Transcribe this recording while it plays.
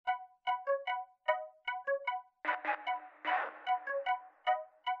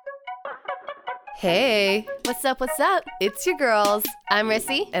Hey, What's up? What's up? it's your girls, I'm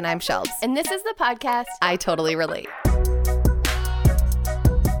Rissy, and I'm Shelbs. and this is the podcast. I totally relate.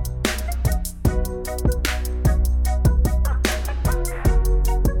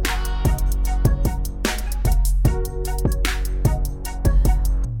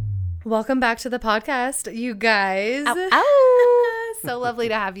 Welcome back to the podcast, you guys. Ow. So lovely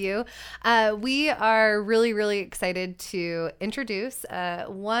to have you. We are really, really excited to introduce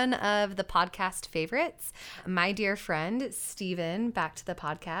one of the podcast favorites, my dear friend, Steven, back to the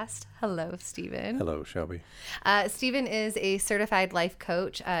podcast. Hello, Steven. Hello, Shelby. Steven is a certified life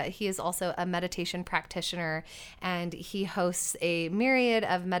coach. He is also a meditation practitioner, and he hosts a myriad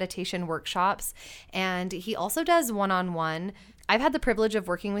of meditation workshops, and he also does one-on-one. I've had the privilege of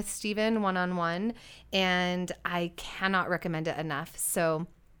working with Steven one-on-one, and I cannot recommend it enough. So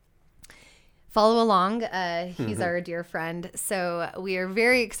follow along. He's our dear friend. So we are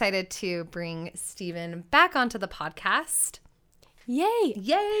very excited to bring Steven back onto the podcast. Yay.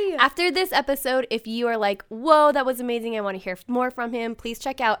 Yay! After this episode, if you are like, whoa, that was amazing, I want to hear more from him, please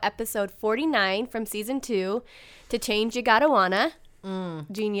check out episode 49 from season 2, To Change You Gotta Wanna.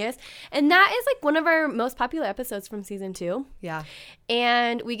 Genius. And that is like one of our most popular episodes from season 2. Yeah.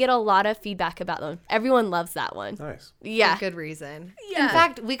 And we get a lot of feedback about them. Everyone loves that one. Nice. Yeah. For good reason. Yeah. In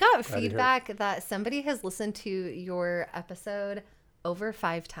fact, we got hear it. feedback that somebody has listened to your episode over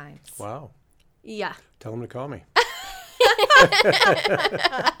 5 times. Wow. Yeah. Tell them to call me.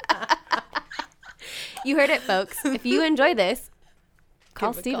 You heard it, folks. If you enjoy this,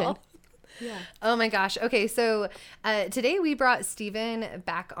 call Give a Steven. call. Oh my gosh. Okay, so today we brought Steven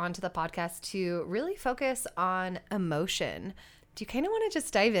back onto the podcast to really focus on emotion. Do you kind of want to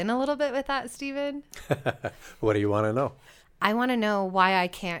just dive in a little bit with that, Steven? What do you want to know? I want to know why I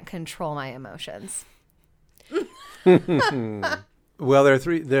can't control my emotions. Well, there are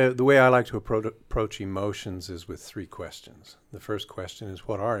three. The way I like to approach emotions is with 3 questions. The first question is,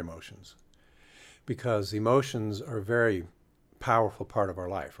 what are emotions? Because emotions are a very powerful part of our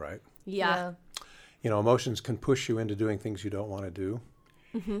life, right? Yeah. You know, emotions can push you into doing things you don't want to do,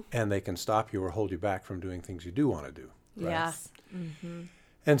 and they can stop you or hold you back from doing things you do want to do. Right? Yeah.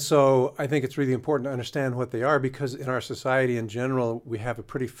 And so I think it's really important to understand what they are, because in our society in general, we have a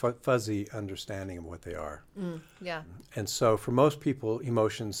pretty fuzzy understanding of what they are. Yeah. And so for most people,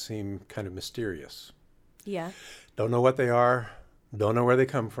 emotions seem kind of mysterious. Yeah. Don't know what they are, don't know where they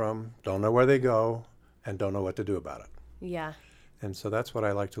come from, don't know where they go, and don't know what to do about it. Yeah. And so that's what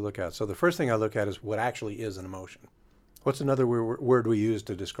I like to look at. So the first thing I look at is what actually is an emotion. What's another word we use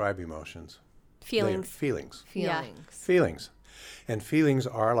to describe emotions? Feelings. Feelings. Yeah. Feelings. Feelings. And feelings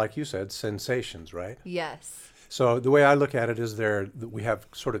are, like you said, sensations, right? Yes. So the way I look at it is we have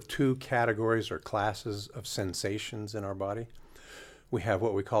sort of 2 categories or classes of sensations in our body. We have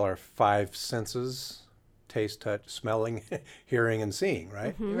what we call our 5 senses: taste, touch, smelling, hearing, and seeing,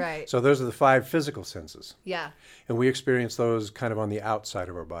 right? Right. So those are the 5 physical senses. Yeah. And we experience those kind of on the outside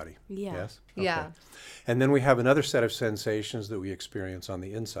of our body. Yeah. Yes? Yeah. And then we have another set of sensations that we experience on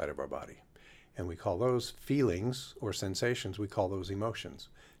the inside of our body. And we call those feelings or sensations. We call those emotions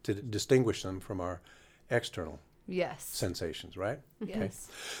to distinguish them from our external Yes. sensations, right? Yes.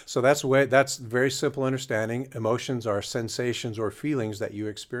 So that's very simple understanding. Emotions are sensations or feelings that you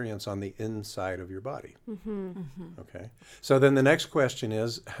experience on the inside of your body. Okay. So then the next question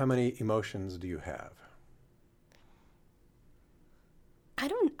is, how many emotions do you have?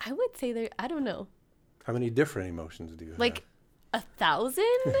 I would say I don't know. How many different emotions do you Like 1,000?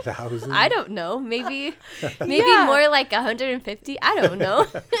 have? 1,000? I don't know. Maybe more like 150. I don't know.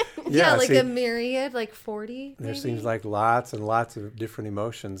 Yeah, like see, a myriad, like 40. there maybe? seems like lots and lots of different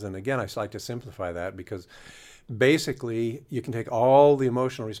emotions. And again, I just like to simplify that, because basically you can take all the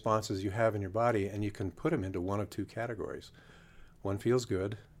emotional responses you have in your body and you can put them into one of 2 categories. One feels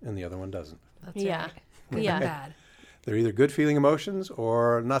good and the other one doesn't. That's Yeah. right. Good Yeah. and bad. They're either good feeling emotions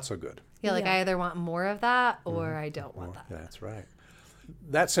or not so good. Yeah, like Yeah. I either want more of that or I don't want that. That's right.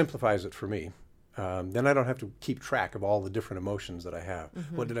 That simplifies it for me. Then I don't have to keep track of all the different emotions that I have.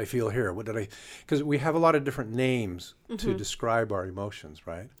 What did I feel here? Because we have a lot of different names to describe our emotions,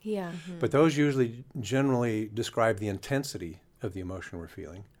 right? Yeah. But those usually generally describe the intensity of the emotion we're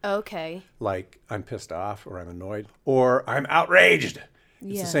feeling. Okay. Like I'm pissed off, or I'm annoyed, or I'm outraged.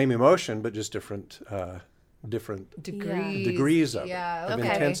 It's Yeah. the same emotion, but just different degrees of Okay.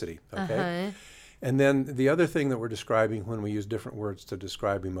 intensity. Okay. And then the other thing that we're describing when we use different words to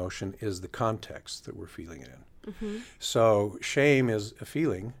describe emotion is the context that we're feeling it in. So shame is a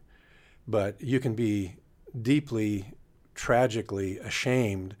feeling, but you can be deeply, tragically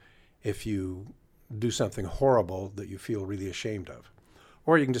ashamed if you do something horrible that you feel really ashamed of.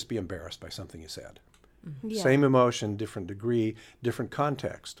 or you can just be embarrassed by something you said. Yeah. Same emotion, different degree, different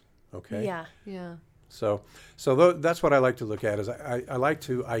context. Okay. Yeah. Yeah. So that's what I like to look at. Is I like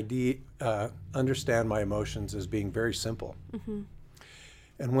to understand my emotions as being very simple.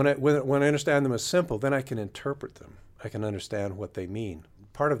 And when I understand them as simple, then I can interpret them. I can understand what they mean.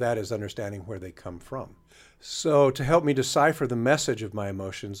 Part of that is understanding where they come from. So to help me decipher the message of my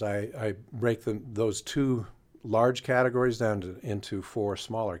emotions, I break those two large categories down into four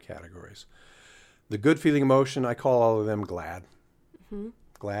smaller categories. The good feeling emotion, I call all of them glad.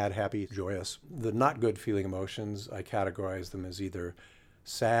 Glad, happy, joyous. The not good feeling emotions, I categorize them as either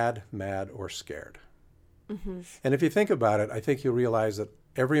sad, mad, or scared. And if you think about it, I think you'll realize that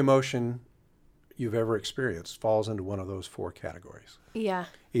every emotion you've ever experienced falls into one of those four categories. Yeah.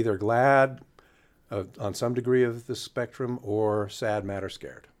 Either glad, on some degree of the spectrum, or sad, mad, or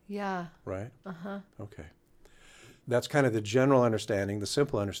scared. Yeah. Right? Okay. That's kind of the general understanding, the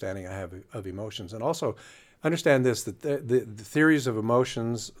simple understanding I have of emotions. And also understand this, that the theories of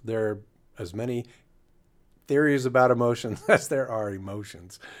emotions, there are as many theories about emotions as there are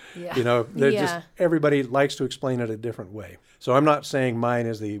emotions. Yeah. You know, they're Yeah. just, everybody likes to explain it a different way. So I'm not saying mine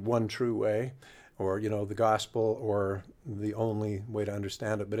is the one true way, or, you know, the gospel, or the only way to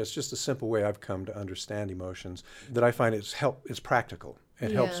understand it, but it's just a simple way I've come to understand emotions that I find it's practical.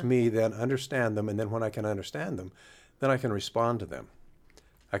 It helps Yeah. me then understand them, and then when I can understand them, then I can respond to them.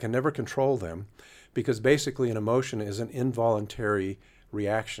 I can never control them, because basically an emotion is an involuntary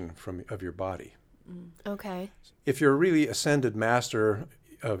reaction of your body. Okay. If you're a really ascended master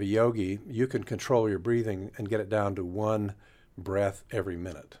of a yogi, you can control your breathing and get it down to one breath every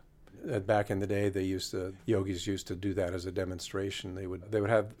minute. Back in the day, yogis used to do that as a demonstration. They would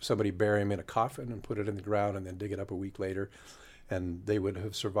have somebody bury him in a coffin and put it in the ground and then dig it up a week later, and they would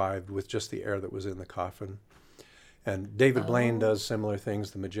have survived with just the air that was in the coffin. And David Blaine does similar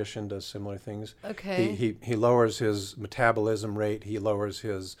things. The magician does similar things. Okay. He lowers his metabolism rate. He lowers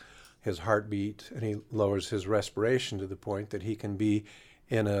his heartbeat, and he lowers his respiration to the point that he can be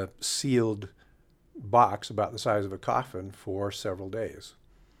in a sealed box about the size of a coffin for several days.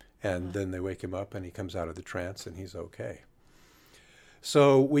 And then they wake him up and he comes out of the trance and he's okay.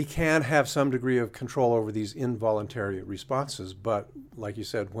 So we can have some degree of control over these involuntary responses, but like you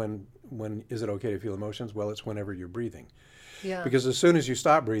said, when is it okay to feel emotions? Well, it's whenever you're breathing. Yeah. Because as soon as you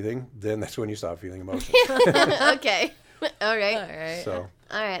stop breathing, then that's when you stop feeling emotions. Okay. All right. All right. So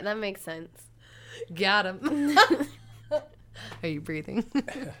All right. That makes sense. Got him. Are you breathing?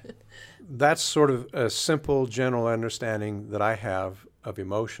 that's sort of a simple general understanding that I have of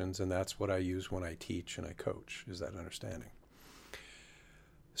emotions, and that's what I use when I teach and I coach, is that understanding.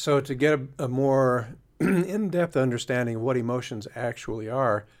 So to get a more in-depth understanding of what emotions actually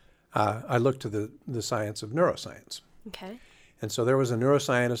are, I look to the science of neuroscience. Okay. And so there was a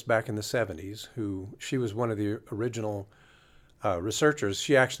neuroscientist back in the 70s she was one of the original researchers.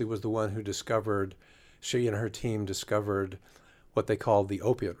 She actually was the one who she and her team discovered what they called the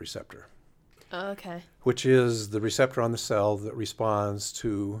opiate receptor. Okay. Which is the receptor on the cell that responds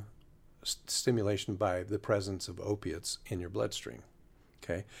to stimulation by the presence of opiates in your bloodstream.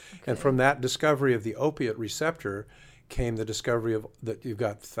 Okay? And from that discovery of the opiate receptor came the discovery that you've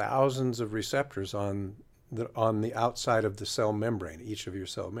got thousands of receptors on the outside of the cell membrane. Each of your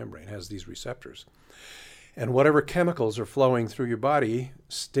cell membrane has these receptors. And whatever chemicals are flowing through your body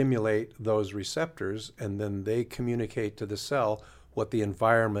stimulate those receptors, and then they communicate to the cell what the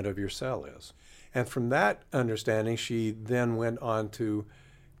environment of your cell is. And from that understanding, she then went on to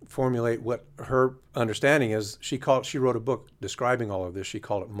formulate what her understanding is. She wrote a book describing all of this. She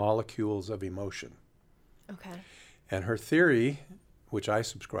called it Molecules of Emotion. Okay. And her theory, which I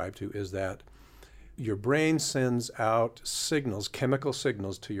subscribe to, is that your brain sends out signals, chemical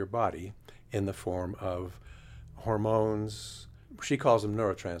signals to your body in the form of hormones. She calls them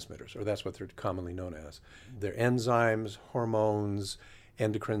neurotransmitters, or that's what they're commonly known as. They're enzymes, hormones,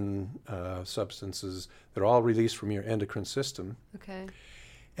 endocrine substances. They're all released from your endocrine system. Okay.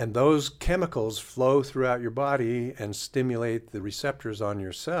 And those chemicals flow throughout your body and stimulate the receptors on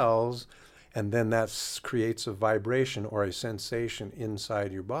your cells, and then that creates a vibration or a sensation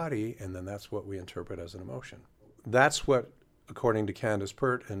inside your body, and then that's what we interpret as an emotion. That's what, according to Candace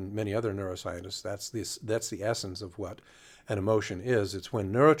Pert and many other neuroscientists, that's the essence of what an emotion is. It's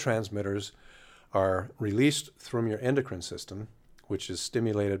when neurotransmitters are released from your endocrine system, which is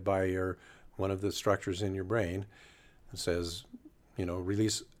stimulated by one of the structures in your brain. It says,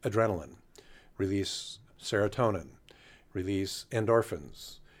 release adrenaline, release serotonin, release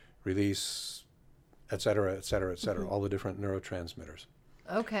endorphins, release et cetera, et cetera, et cetera, all the different neurotransmitters.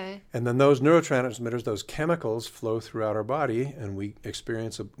 Okay. And then those neurotransmitters, those chemicals, flow throughout our body, and we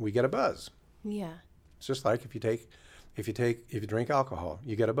get a buzz. Yeah. It's just like if you drink alcohol,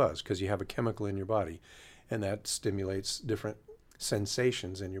 you get a buzz because you have a chemical in your body, and that stimulates different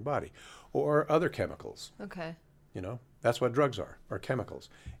sensations in your body, or other chemicals. Okay. That's what drugs are chemicals.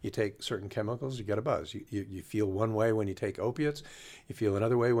 You take certain chemicals, you get a buzz. You feel one way when you take opiates, you feel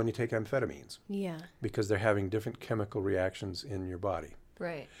another way when you take amphetamines. Yeah. Because they're having different chemical reactions in your body.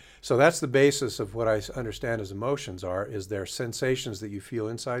 Right. So that's the basis of what I understand as emotions is they're sensations that you feel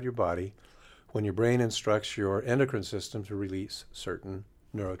inside your body when your brain instructs your endocrine system to release certain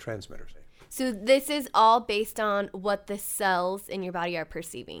neurotransmitters. So this is all based on what the cells in your body are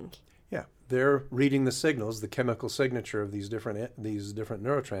perceiving. Yeah, they're reading the signals, the chemical signature of these different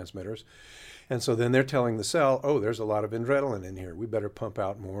neurotransmitters, and so then they're telling the cell, "Oh, there's a lot of adrenaline in here. We better pump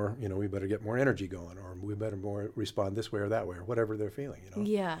out more. We better get more energy going, or we better more respond this way or that way, or whatever they're feeling."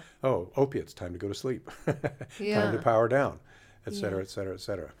 Yeah. Oh, opiates, time to go to sleep. Yeah. Time to power down, et cetera, et cetera, et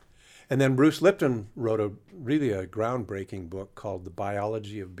cetera. And then Bruce Lipton wrote a groundbreaking book called The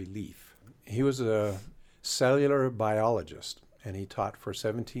Biology of Belief. He was a cellular biologist, and he taught for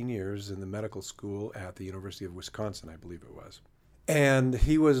 17 years in the medical school at the University of Wisconsin, I believe it was. And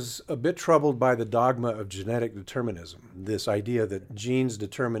he was a bit troubled by the dogma of genetic determinism, this idea that genes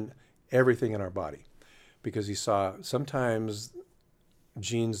determine everything in our body, because he saw sometimes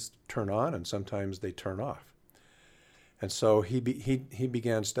genes turn on and sometimes they turn off. And so he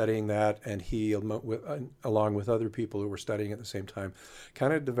began studying that, and he, along with other people who were studying at the same time,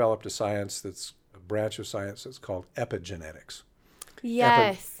 kind of developed a branch of science that's called epigenetics.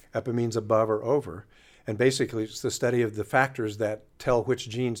 Yes. Epi means above or over, and basically it's the study of the factors that tell which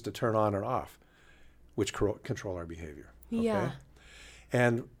genes to turn on or off, which control our behavior. Okay? Yeah.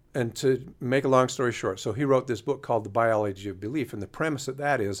 And to make a long story short, so he wrote this book called The Biology of Belief, and the premise of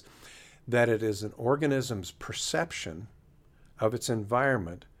that is that it is an organism's perception of its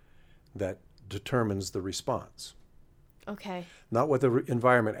environment that determines the response. Okay. Not what the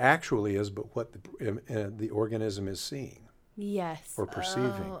environment actually is, but what the organism is seeing Yes. or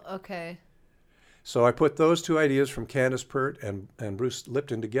perceiving. Oh, okay. So I put those two ideas from Candace Pert and Bruce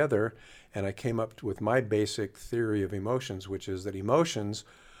Lipton together, and I came up with my basic theory of emotions, which is that emotions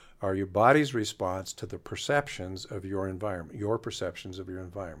are your body's response to the perceptions of your environment, your perceptions of your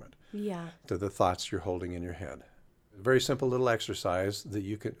environment. Yeah. To the thoughts you're holding in your head. A very simple little exercise that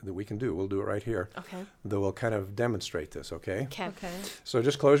we can do. We'll do it right here. Okay. That will kind of demonstrate this, okay? Okay. So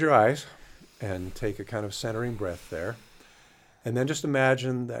just close your eyes and take a kind of centering breath there. And then just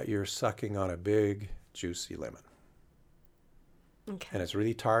imagine that you're sucking on a big, juicy lemon. Okay. And it's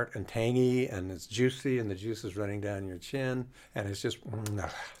really tart and tangy, and it's juicy, and the juice is running down your chin, and it's just...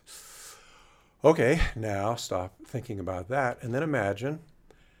 Okay, now stop thinking about that, and then imagine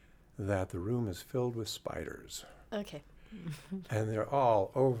that the room is filled with spiders. Okay. And they're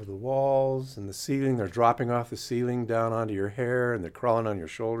all over the walls and the ceiling. They're dropping off the ceiling down onto your hair, and they're crawling on your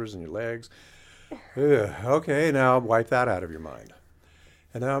shoulders and your legs. Ugh. Okay, now wipe that out of your mind.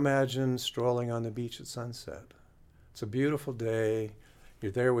 And now imagine strolling on the beach at sunset. It's a beautiful day.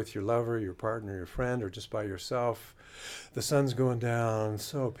 You're there with your lover, your partner, your friend, or just by yourself. The sun's going down,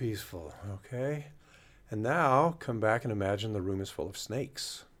 so peaceful, okay? And now come back and imagine the room is full of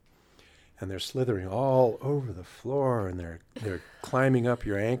snakes. And they're slithering all over the floor, and they're climbing up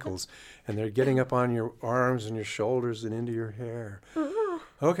your ankles, and they're getting up on your arms and your shoulders and into your hair.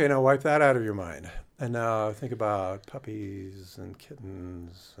 Okay, now wipe that out of your mind. And now think about puppies and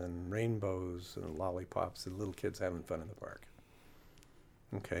kittens and rainbows and lollipops and little kids having fun in the park.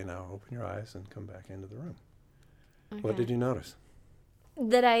 Okay, now open your eyes and come back into the room. Okay. What did you notice?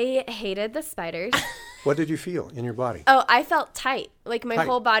 That I hated the spiders. What did you feel in your body? Oh, I felt tight. Like my Tight.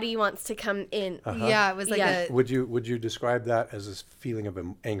 whole body wants to come in. Uh-huh. Yeah, it was like Yeah. a... Would you describe that as a feeling of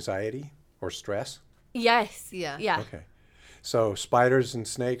anxiety or stress? Yes. Yeah. Yeah. Okay. So spiders and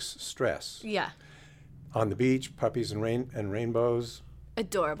snakes, stress. Yeah. On the beach, puppies and rainbows.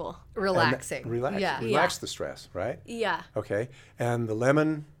 Adorable. Relaxing. Relax Yeah. the stress, right? Yeah. Okay. And the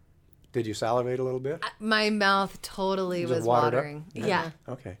lemon, did you salivate a little bit? My mouth totally Was it was watered up? watering. Yeah.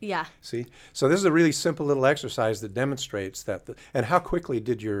 Okay. Yeah. See? So this is a really simple little exercise that demonstrates that. And how quickly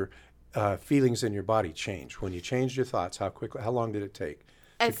did your feelings in your body change? When you changed your thoughts, how long did it take?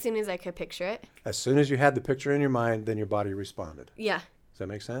 As soon as I could picture it. As soon as you had the picture in your mind, then your body responded. Yeah. Does that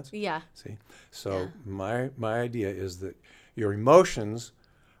make sense? Yeah. See? So my idea is that your emotions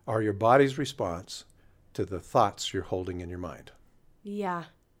are your body's response to the thoughts you're holding in your mind. Yeah.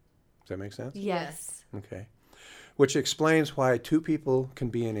 Does that make sense? Yes. Okay. which explains why two people can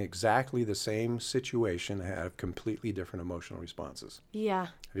be in exactly the same situation and have completely different emotional responses. Yeah.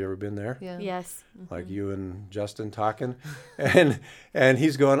 Have you ever been there? Yeah. Yes. Like you and Justin talking, and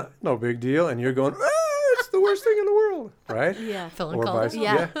he's going, no big deal, and you're going, it's the worst thing in the world, right? Yeah. Phil and Or Colin. vice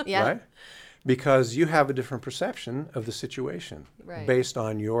Yeah. Yeah. right? Because you have a different perception of the situation Right. based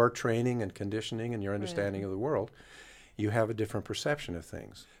on your training and conditioning and your understanding of the world. You have a different perception of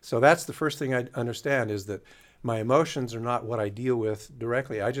things. So that's the first thing I understand, is that my emotions are not what I deal with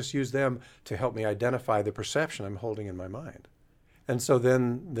directly. I just use them to help me identify the perception I'm holding in my mind. And so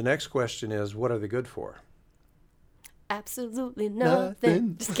then the next question is, what are they good for? Absolutely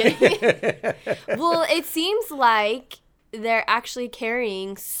Nothing. nothing. Just kidding. Well, it seems like they're actually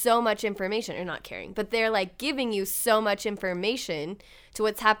carrying so much information, or not carrying, but they're like giving you so much information to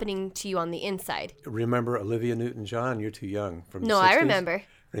what's happening to you on the inside. Remember Olivia Newton-John? You're too young. From No, the 60s. I remember.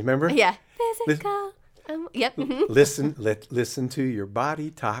 Remember? Yeah. Physical. Yep. mhm. Listen to your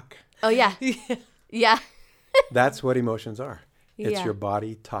body talk. Oh, yeah. Yeah. That's what emotions are. It's Yeah. your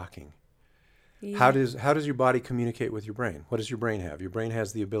body talking. How does your body communicate with your brain? What does your brain have? Your brain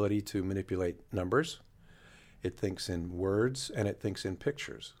has the ability to manipulate numbers. It thinks in words, and it thinks in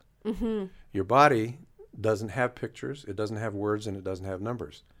pictures. Mm-hmm. Your body doesn't have pictures, it doesn't have words, and it doesn't have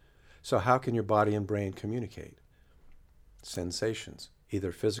numbers. So how can your body and brain communicate? Sensations,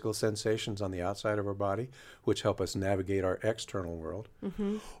 either physical sensations on the outside of our body, which help us navigate our external world,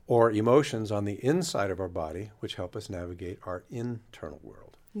 or emotions on the inside of our body, which help us navigate our internal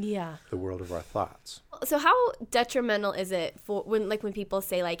world, Yeah. the world of our thoughts. So how detrimental is it for when people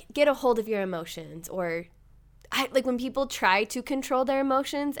say like get a hold of your emotions, or like when people try to control their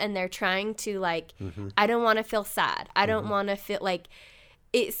emotions and they're trying to like I don't want to feel sad. I don't want to feel like,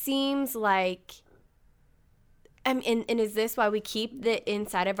 it seems like and is this why we keep the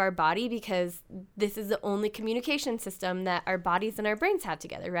inside of our body? Because this is the only communication system that our bodies and our brains have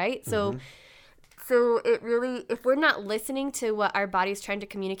together, right? So it really, if we're not listening to what our body's trying to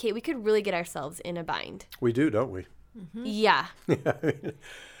communicate, we could really get ourselves in a bind. We do, don't we? Yeah.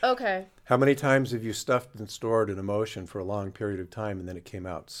 Okay. How many times have you stuffed and stored an emotion for a long period of time, and then it came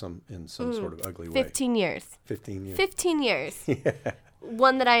out in some sort of ugly way? 15 years. 15 years. 15 years.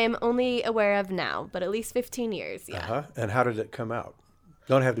 One that I am only aware of now, but at least 15 years, yeah. Uh-huh. And how did it come out?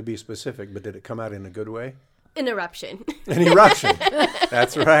 Don't have to be specific, but did it come out in a good way? An eruption. An eruption.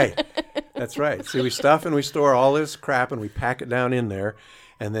 That's right. That's right. See, we stuff and we store all this crap and we pack it down in there,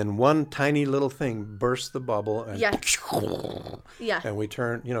 and then one tiny little thing bursts the bubble, and Yeah. Yeah. and we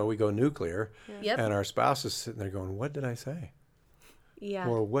turn, we go nuclear, Yep. and our spouse is sitting there going, what did I say? Yeah.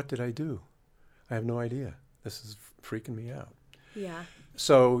 Or what did I do? I have no idea. This is freaking me out. Yeah.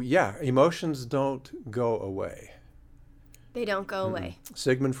 So, yeah, emotions don't go away. They don't go away.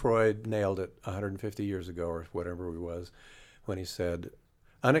 Sigmund Freud nailed it 150 years ago, or whatever he was, when he said,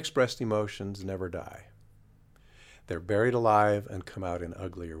 unexpressed emotions never die. They're buried alive and come out in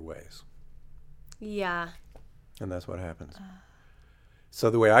uglier ways. Yeah. And that's what happens. So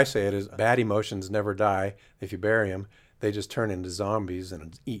the way I say it is, bad emotions never die. If you bury them, they just turn into zombies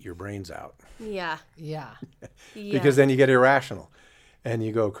and eat your brains out. Yeah. Yeah. Yeah. Because then you get irrational and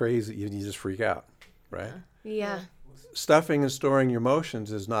you go crazy. You just freak out, right? Yeah. Stuffing and storing your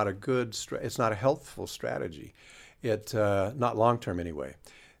emotions is not a good, it's not a healthful strategy. Not long-term anyway.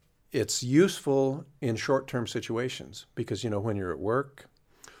 It's useful in short-term situations because, when you're at work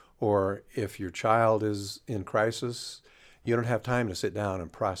or if your child is in crisis, you don't have time to sit down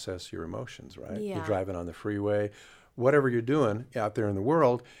and process your emotions, right? Yeah. You're driving on the freeway. Whatever you're doing out there in the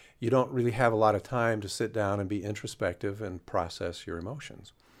world, you don't really have a lot of time to sit down and be introspective and process your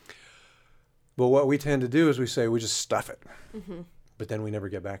emotions. But what we tend to do is we say we just stuff it, but then we never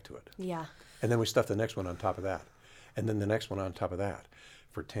get back to it. Yeah. And then we stuff the next one on top of that, and then the next one on top of that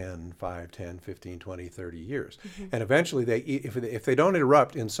for 10, 5, 10, 15, 20, 30 years. And eventually, if they don't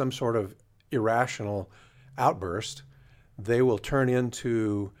erupt in some sort of irrational outburst, they will turn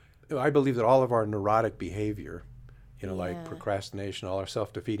into, I believe that all of our neurotic behavior, like procrastination, all our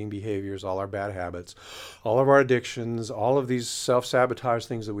self-defeating behaviors, all our bad habits, all of our addictions, all of these self-sabotage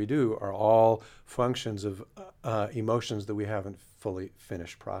things that we do are all functions of emotions that we haven't fully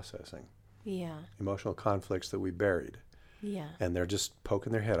finished processing, Yeah. emotional conflicts that we buried. Yeah. And they're just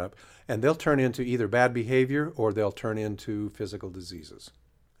poking their head up. And they'll turn into either bad behavior or they'll turn into physical diseases.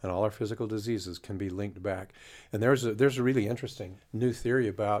 And all our physical diseases can be linked back. And there's a really interesting new theory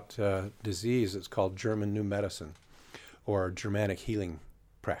about disease. It's called German New Medicine, or Germanic healing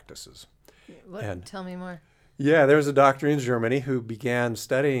practices. Tell me more. Yeah, there's a doctor in Germany who began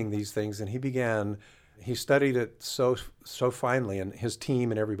studying these things, and he studied it so finely, and his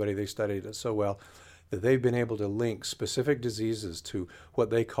team and everybody, they studied it so well that they've been able to link specific diseases to what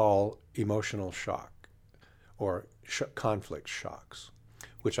they call emotional shock or conflict shocks,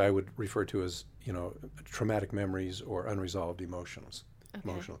 which I would refer to as, traumatic memories or unresolved emotions. Okay.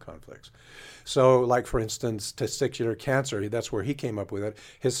 Emotional conflicts. So, like, for instance, testicular cancer, that's where he came up with it.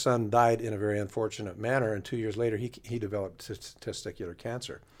 His son died in a very unfortunate manner, and 2 years later, he developed testicular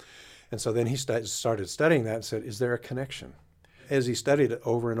cancer. And so then he started studying that and said, is there a connection? As he studied it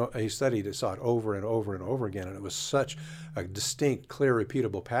saw it over and over and over again, and it was such a distinct, clear,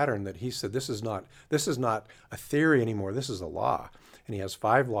 repeatable pattern that he said, this is not a theory anymore, this is a law. And he has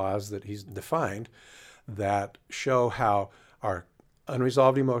 5 laws that he's defined that show how our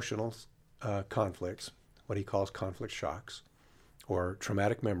unresolved emotional conflicts, what he calls conflict shocks or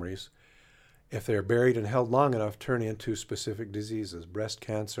traumatic memories, if they're buried and held long enough, turn into specific diseases: breast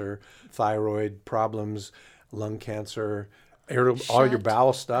cancer, thyroid problems, lung cancer, all your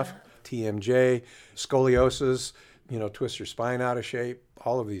bowel stuff, TMJ, scoliosis, twist your spine out of shape,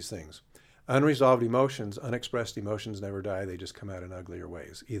 all of these things. Unresolved emotions, unexpressed emotions never die. They just come out in uglier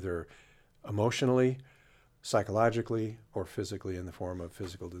ways, either emotionally, psychologically, or physically in the form of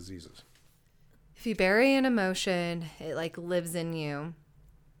physical diseases. If you bury an emotion, it lives in you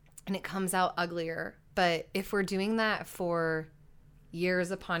and it comes out uglier. But if we're doing that for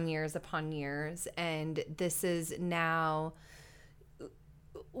years upon years upon years, and this is now,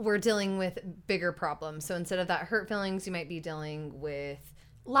 we're dealing with bigger problems. So instead of that hurt feelings, you might be dealing with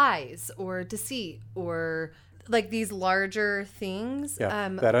lies or deceit or these larger things. Yeah,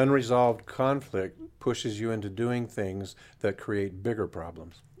 that unresolved conflict pushes you into doing things that create bigger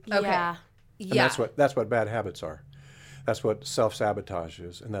problems. Okay. Yeah. And that's what bad habits are. That's what self-sabotage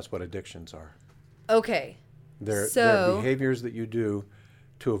is, and that's what addictions are. Okay. They're behaviors that you do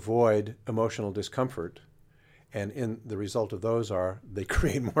to avoid emotional discomfort, and in the result of those they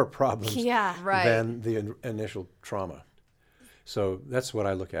create more problems than the initial trauma. So that's what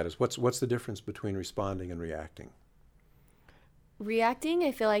I look at is what's the difference between responding and reacting? Reacting,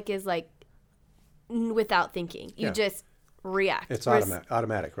 I feel like, is without thinking. You just react. It's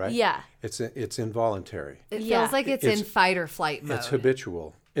automatic, right? Yeah. It's involuntary. It feels like it's in fight or flight mode. It's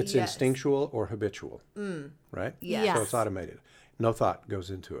habitual. It's instinctual or habitual, right? Yes. So it's automated. No thought goes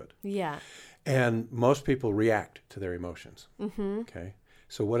into it. Yeah. And most people react to their emotions. Mm-hmm. Okay.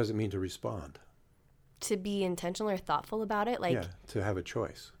 So what does it mean to respond? To be intentional or thoughtful about it, to have a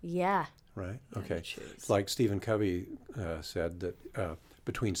choice. Yeah. Right. Okay. It's like Stephen Covey said that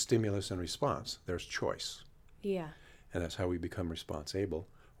between stimulus and response, there's choice. Yeah. And that's how we become responsible,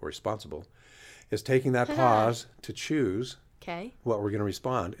 is taking that pause to choose what we're going to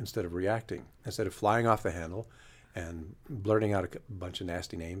respond instead of reacting, instead of flying off the handle and blurting out a bunch of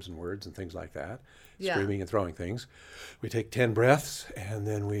nasty names and words and things like that, screaming and throwing things. We take 10 breaths and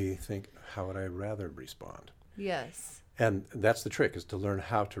then we think, how would I rather respond? Yes. And that's the trick, is to learn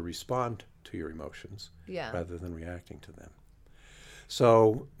how to respond to your emotions rather than reacting to them.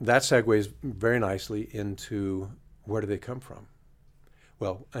 So that segues very nicely into where do they come from?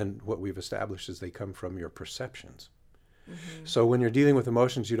 Well, and what we've established is they come from your perceptions. Mm-hmm. So when you're dealing with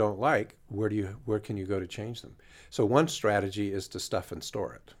emotions you don't like, where can you go to change them? So one strategy is to stuff and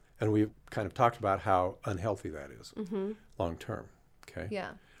store it. And we've kind of talked about how unhealthy that is long term. Okay.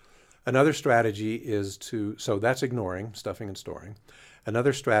 Yeah. Another strategy is so that's ignoring, stuffing and storing.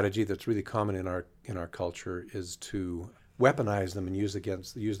 Another strategy that's really common in our culture is to weaponize them and use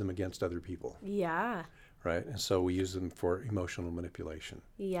them against other people. Yeah. Right? And so we use them for emotional manipulation.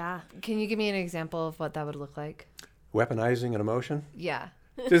 Yeah. Can you give me an example of what that would look like? Weaponizing an emotion? Yeah.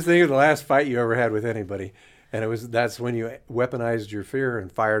 Just think of the last fight you ever had with anybody. And that's when you weaponized your fear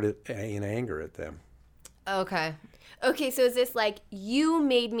and fired it in anger at them. Okay. Okay, so is this you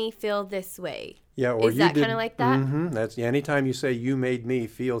made me feel this way? Yeah, or is that kind of like that? Mm-hmm. That's anytime you say you made me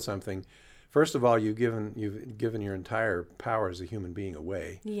feel something. First of all, you've given your entire power as a human being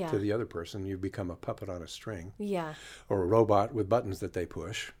away to the other person. You've become a puppet on a string. Yeah. Or a robot with buttons that they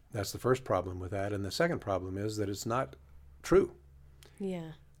push. That's the first problem with that. And the second problem is that it's not true.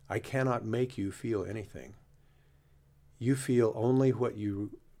 Yeah. I cannot make you feel anything. You feel only what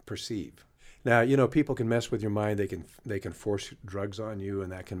you perceive. Now, people can mess with your mind. They can force drugs on you,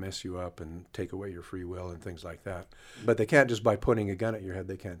 and that can mess you up and take away your free will and things like that. But they can't, just by putting a gun at your head,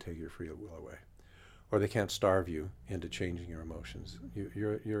 they can't take your free will away, or they can't starve you into changing your emotions.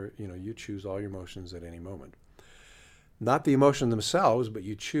 You choose all your emotions at any moment. Not the emotion themselves, but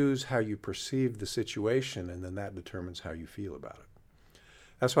you choose how you perceive the situation, and then that determines how you feel about it.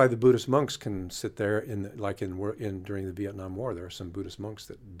 That's why the Buddhist monks can sit there during the Vietnam War. There are some Buddhist monks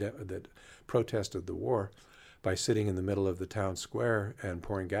that protested the war by sitting in the middle of the town square and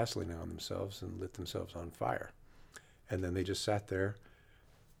pouring gasoline on themselves and lit themselves on fire. And then they just sat there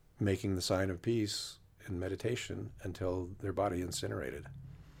making the sign of peace in meditation until their body incinerated.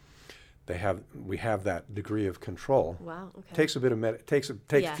 We have that degree of control. Wow. Okay. Takes a bit of takes a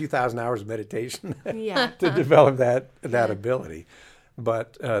few thousand hours of meditation Yeah. to develop that ability.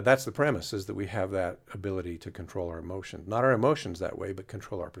 But that's the premise, is that we have that ability to control our emotions. Not our emotions that way, but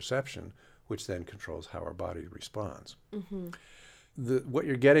control our perception, which then controls how our body responds. Mm-hmm. What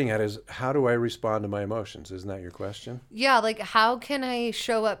you're getting at is, how do I respond to my emotions? Isn't that your question? Yeah, like how can I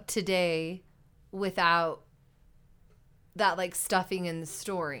show up today without that like stuffing and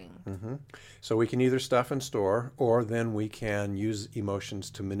storing? Mm-hmm. So we can either stuff and store, or then we can use emotions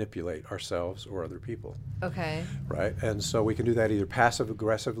to manipulate ourselves or other people. Okay. Right? And so we can do that either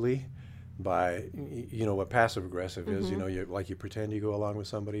passive-aggressively by, you know what passive-aggressive is. You know, you pretend you go along with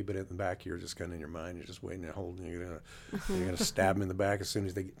somebody, but in the back you're just kind of in your mind, you're just waiting and holding, you're going to stab them in the back as soon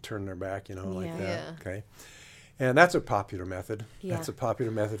as they turn their back, you know, like that. Yeah. Okay? And that's a popular method. Yeah. That's a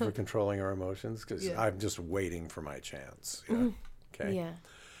popular method for controlling our emotions, because I'm just waiting for my chance. Yeah. Okay? Yeah.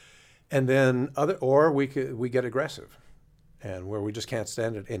 And then we get aggressive, and where we just can't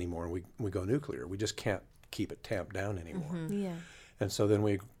stand it anymore, we go nuclear. We just can't keep it tamped down anymore. Yeah. And so then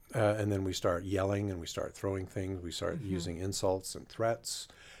we start yelling, and we start throwing things. We start using insults and threats,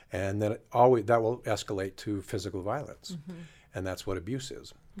 and then that will escalate to physical violence, and that's what abuse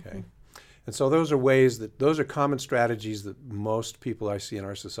is. Okay. And so those are common strategies that most people I see in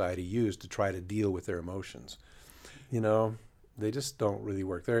our society use to try to deal with their emotions. You know, they just don't really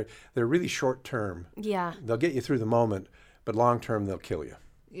work. They're really short term. Yeah. They'll get you through the moment, but long term they'll kill you.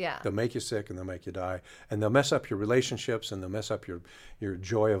 Yeah. They'll make you sick, and they'll make you die, and they'll mess up your relationships, and they'll mess up your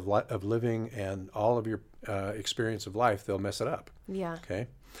joy of living, and all of your experience of life. They'll mess it up. Yeah. Okay.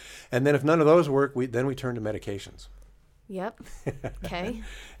 And then if none of those work, then we turn to medications. Yep. Okay.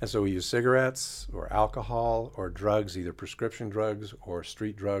 And so we use cigarettes or alcohol or drugs, either prescription drugs or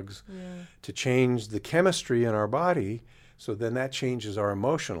street drugs, to change the chemistry in our body, so then that changes our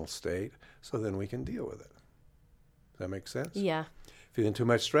emotional state, so then we can deal with it. Does that make sense? Yeah. Feeling too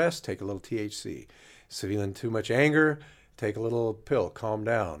much stress, take a little THC. Feeling too much anger, take a little pill, calm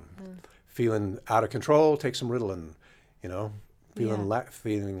down. Feeling out of control, take some Ritalin. You know,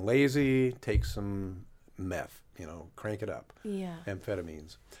 feeling lazy, take some meth. You know, crank it up. Yeah.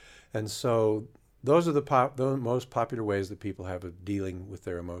 Amphetamines. And so those are the most popular ways that people have of dealing with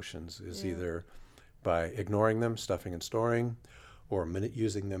their emotions, is either by ignoring them, stuffing and storing, or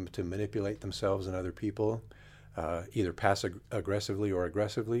using them to manipulate themselves and other people, either passive-aggressively or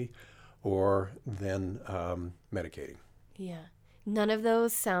aggressively, or then medicating. Yeah. None of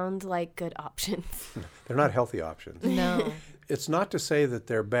those sound like good options. They're not healthy options. No. It's not to say that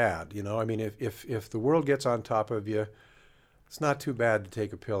they're bad. You know, I mean, if the world gets on top of you, it's not too bad to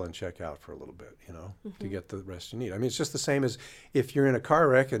take a pill and check out for a little bit, you know, to get the rest you need. I mean, it's just the same as if you're in a car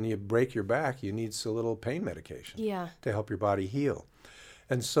wreck and you break your back, you need a little pain medication to help your body heal.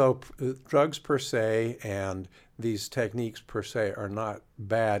 And so drugs per se and these techniques per se are not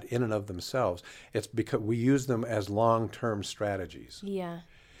bad in and of themselves. It's because we use them as long-term strategies. Yeah.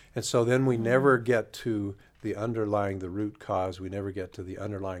 And so then we never get to the root cause. We never get to the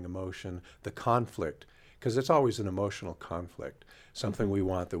underlying emotion, the conflict, because it's always an emotional conflict, something we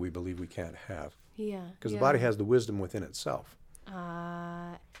want that we believe we can't have. Yeah. Because the body has the wisdom within itself.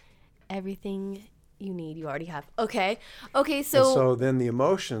 Everything you need, you already have. Okay. So... And so then the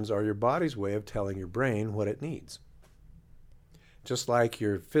emotions are your body's way of telling your brain what it needs. Just like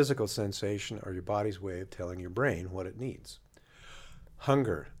your physical sensation are your body's way of telling your brain what it needs.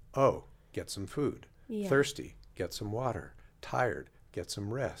 Hunger, get some food. Yeah. Thirsty, get some water. Tired, get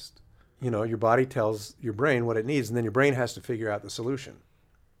some rest. You know, your body tells your brain what it needs, and then your brain has to figure out the solution.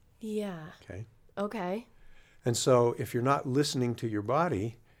 Yeah. Okay. And so if you're not listening to your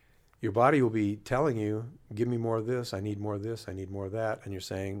body will be telling you, give me more of this, I need more of this, I need more of that. And you're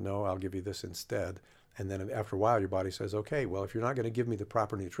saying, no, I'll give you this instead. And then after a while, your body says, okay, well, if you're not going to give me the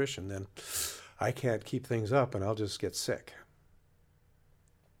proper nutrition, then I can't keep things up and I'll just get sick.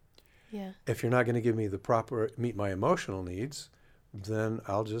 Yeah. If you're not going to give me meet my emotional needs, then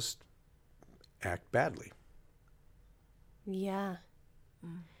I'll just act badly. Yeah.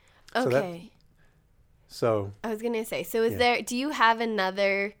 So Okay. I was going to say, do you have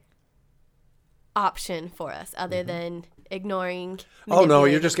another option for us other than ignoring? Oh, no,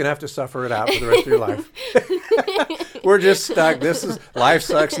 you're just going to have to suffer it out for the rest of your life. We're just stuck. Life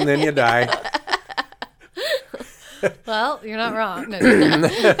sucks and then you die. Well, you're not wrong.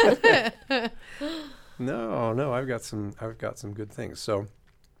 No, I've got some good things. So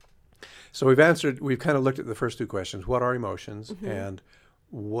So we've kind of looked at the first two questions. What are emotions and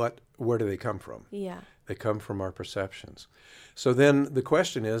where do they come from? Yeah. They come from our perceptions. So then the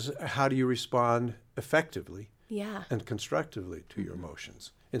question is, how do you respond effectively Yeah. and constructively to your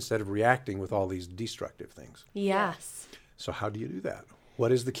emotions instead of reacting with all these destructive things? Yes. So how do you do that?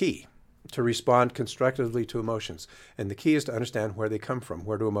 What is the key to respond constructively to emotions? And the key is to understand where they come from.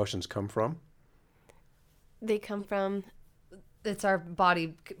 Where do emotions come from? They come from It's our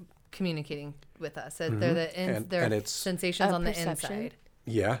body communicating with us. They're they're And it's sensations a on the perception. inside.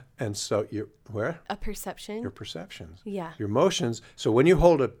 Yeah, and so where? a perception. Your perceptions. Yeah. Your emotions. So when you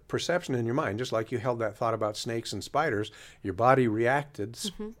hold a perception in your mind, just like you held that thought about snakes and spiders, your body reacted.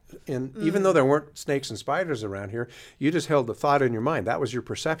 And even though there weren't snakes and spiders around here, you just held the thought in your mind. That was your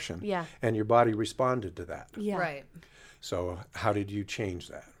perception. Yeah. And your body responded to that. Yeah. Right. So how did you change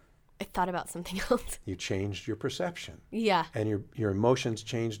that? I thought about something else. You changed your perception. Yeah. And your emotions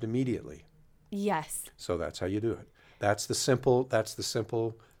changed immediately. Yes. So that's how you do it. That's the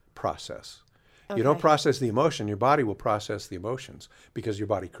simple process. You don't Okay. process the emotion, your body will process the emotions because your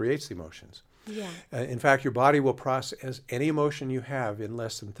body creates the emotions. Yeah. In fact, your body will process any emotion you have in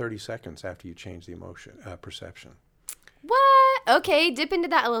less than 30 seconds after you change the emotion perception. What? Okay, dip into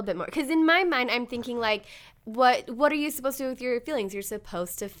that a little bit more. Because in my mind, I'm thinking like, what are you supposed to do with your feelings? You're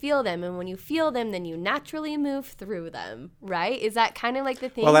supposed to feel them, and when you feel them, then you naturally move through them, right? Is that kind of like the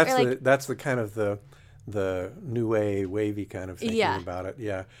thing? Well, that's Or, like, that's the kind of the new wavy kind of thinking Yeah. about it.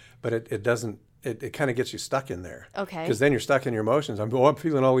 Yeah, but it doesn't. It kind of gets you stuck in there. Okay. Because then you're stuck in your emotions. I'm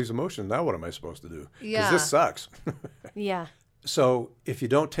feeling all these emotions. Now what am I supposed to do? Because Yeah. this sucks. Yeah. So if you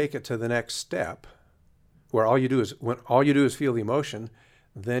don't take it to the next step, where all you do is feel the emotion,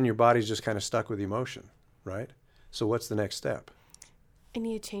 then your body's just kind of stuck with the emotion, right? So what's the next step? I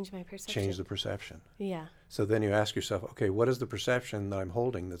need to change my perception. Change the perception. Yeah. So then you ask yourself, okay, what is the perception that I'm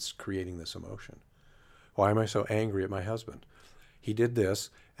holding that's creating this emotion? Why am I so angry at my husband? He did this,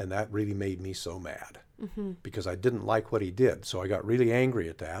 and that really made me so mad because I didn't like what he did. So I got really angry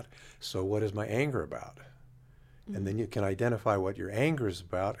at that. So what is my anger about? And then you can identify what your anger is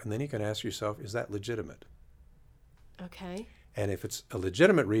about, and then you can ask yourself, is that legitimate? Okay. And if it's a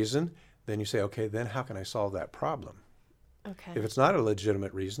legitimate reason, then you say, okay, then how can I solve that problem? Okay. If it's not a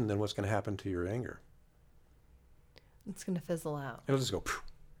legitimate reason, then what's going to happen to your anger? It's going to fizzle out. It'll just go phew,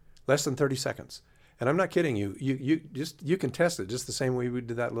 less than 30 seconds. And I'm not kidding you. You can test it just the same way we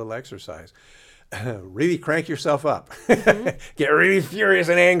did that little exercise. Really crank yourself up. Get really furious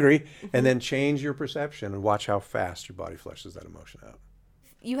and angry, and then change your perception and watch how fast your body flushes that emotion out.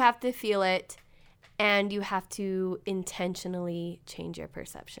 You have to feel it, and you have to intentionally change your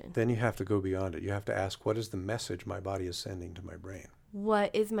perception. Then you have to go beyond it. You have to ask, what is the message my body is sending to my brain?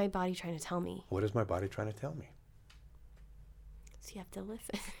 What is my body trying to tell me? What is my body trying to tell me? So you have to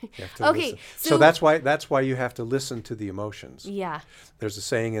listen. You have to Okay, listen. so- So that's why you have to listen to the emotions. Yeah. There's a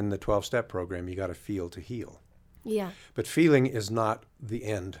saying in the 12-step program, you got to feel to heal. Yeah. But feeling is not the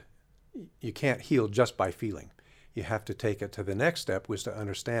end. You can't heal just by feeling. You have to take it to the next step, which is to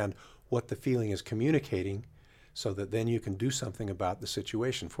understand what the feeling is communicating so that then you can do something about the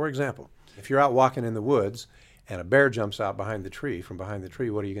situation. For example, if you're out walking in the woods and a bear jumps out behind the tree, from behind the tree,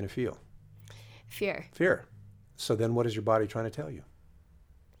 what are you going to feel? Fear. Fear. So then what is your body trying to tell you?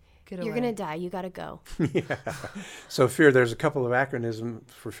 Get away. You're going to die. You got to go. So fear, there's a couple of acronyms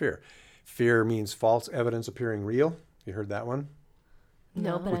for fear. Fear means false evidence appearing real. You heard that one?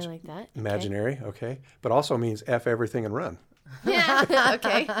 No, but Which- I like that. Imaginary, okay. But also means F everything and run. Okay. Yeah.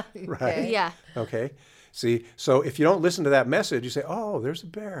 Okay. Right. Yeah. Okay. See, so if you don't listen to that message, you say, oh, there's a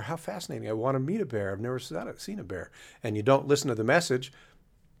bear. How fascinating. I want to meet a bear. I've never seen a bear. And you don't listen to the message,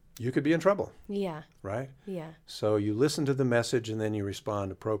 you could be in trouble, Yeah. right? Yeah. So you listen to the message and then you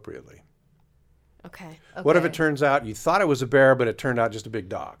respond appropriately. Okay. What if it Okay. turns out you thought it was a bear, but it turned out just a big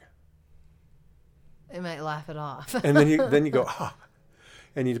dog? It might laugh it off. And then you go, ah.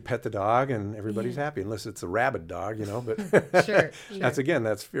 And you pet the dog and everybody's happy, unless it's a rabid dog, but Sure.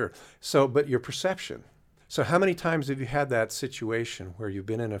 that's fear. So, but your perception. So how many times have you had that situation where you've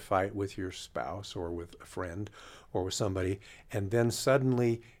been in a fight with your spouse or with a friend or with somebody, and then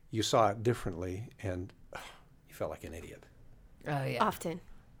suddenly you saw it differently and you felt like an idiot? Oh, yeah. Often.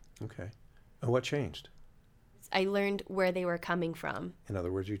 Okay. And what changed? I learned where they were coming from. In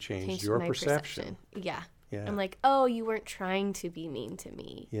other words, you changed Changed your my perception. Yeah. Yeah. I'm like, oh, you weren't trying to be mean to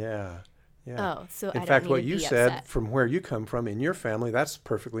me. Yeah. Yeah. Oh, so I In don't fact, need what to you be said upset. from where you come from in your family, that's a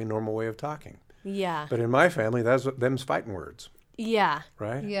perfectly normal way of talking. Yeah. But in my family, them's fighting words, Yeah.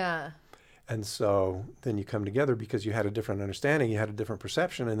 right? Yeah. And so then you come together because you had a different understanding, you had a different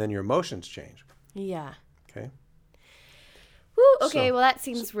perception, and then your emotions change. Yeah. Okay. Woo, okay, So- well, that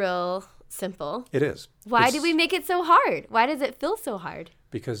seems real simple. It is. Why It's did we make it so hard? Why does it feel so hard?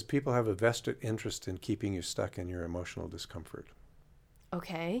 Because people have a vested interest in keeping you stuck in your emotional discomfort.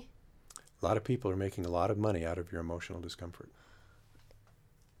 Okay. A lot of people are making a lot of money out of your emotional discomfort.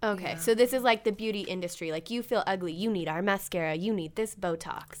 Okay, so this is like the beauty industry. Like, you feel ugly, you need our mascara, you need this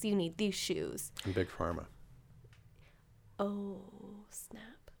Botox, you need these shoes. And Big Pharma. Oh, snap.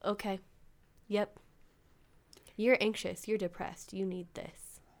 Okay. Yep. You're anxious, you're depressed, you need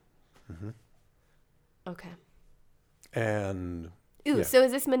this. Okay. And Ooh, Yeah. so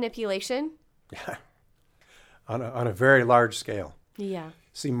is this manipulation? on a very large scale. Yeah.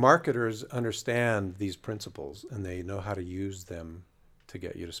 See, marketers understand these principles and they know how to use them to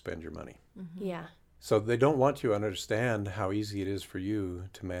get you to spend your money. Yeah. So they don't want you to understand how easy it is for you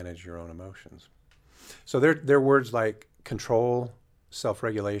to manage your own emotions. So they're words like control,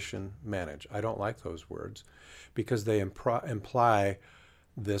 self-regulation, manage. I don't like those words because they imply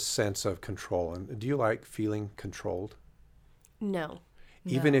this sense of control. And do you like feeling controlled? No.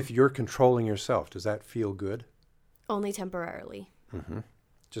 Even if you're controlling yourself, does that feel good? Only temporarily.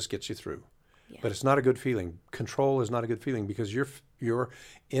 Just gets you through. Yeah. But it's not a good feeling. Control is not a good feeling because your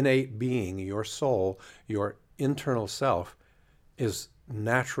innate being, your soul, your internal self is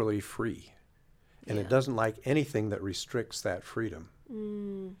naturally free. And it doesn't like anything that restricts that freedom.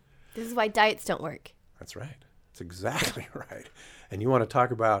 This is why diets don't work. That's right. That's exactly right. And you want to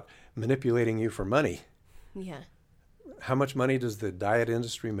talk about manipulating you for money. Yeah. How much money does the diet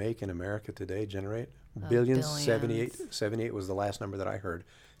industry make in America today, generate? Billions. Billions. 78 was the last number that I heard.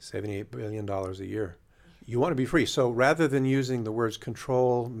 $78 billion a year. You want to be free. So rather than using the words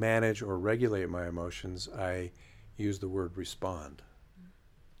control, manage, or regulate my emotions, I use the word respond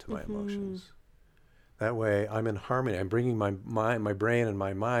to my emotions. That way I'm in harmony. I'm bringing my mind, my brain and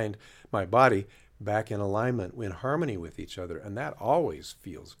my mind, my body back in alignment, in harmony with each other. And that always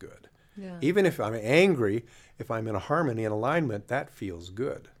feels good. Yeah. Even if I'm angry, if I'm in a harmony and alignment, that feels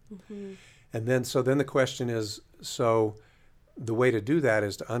good. And then the question is, so the way to do that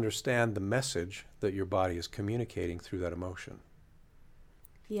is to understand the message that your body is communicating through that emotion,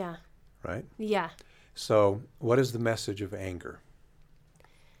 Yeah. right? Yeah. So what is the message of anger?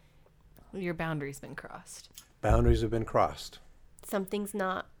 Your boundary's been crossed. Boundaries have been crossed. Something's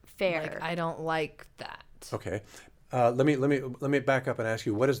not fair. Like, I don't like that. Okay. Let me back up and ask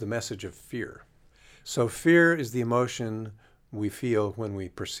you, what is the message of fear? So fear is the emotion we feel when we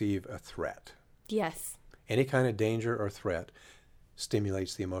perceive a threat. Yes. Any kind of danger or threat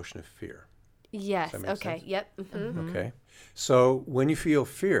stimulates the emotion of fear. Yes. Does that make Okay. sense? Yep. Okay. So when you feel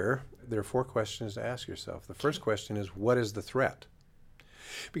fear, there are 4 questions to ask yourself. The first question is, what is the threat?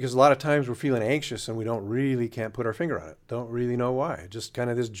 Because a lot of times we're feeling anxious and we can't put our finger on it. Don't really know why. Just kind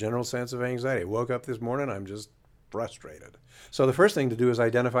of this general sense of anxiety. I woke up this morning, I'm just frustrated. So the first thing to do is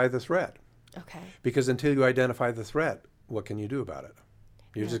identify the threat. Okay. Because until you identify the threat, what can you do about it?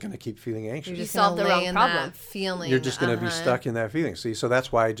 You're just going to keep feeling anxious. You're just solved gonna the lay wrong in problem. that feeling. You're just going to be stuck in that feeling. See, so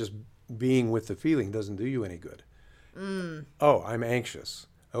that's why just being with the feeling doesn't do you any good. Oh, I'm anxious.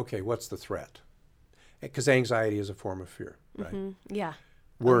 Okay, what's the threat? Because anxiety is a form of fear, right? Yeah.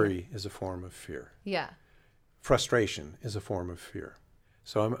 Worry is a form of fear. Yeah. Frustration is a form of fear.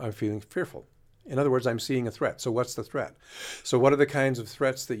 So I'm feeling fearful. In other words, I'm seeing a threat. So what's the threat? So what are the kinds of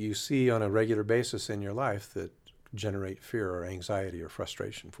threats that you see on a regular basis in your life that generate fear or anxiety or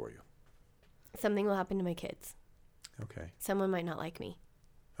frustration for you? Something will happen to my kids. Okay. Someone might not like me.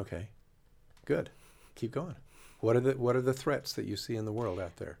 Okay. Good. Keep going. What are the threats that you see in the world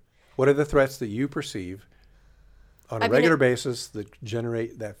out there? What are the threats that you perceive on a regular basis that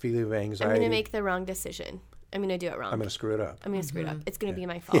generate that feeling of anxiety? I'm going to make the wrong decision. I'm going to do it wrong. I'm going to screw it up. I'm going to screw it up. It's going to be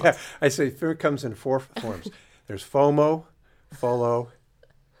my fault. Yeah, I say fear comes in 4 forms. There's FOMO, FOLO,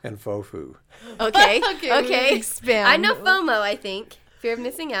 and FOFU. Okay. Okay, expand. I know FOMO, I think. Fear of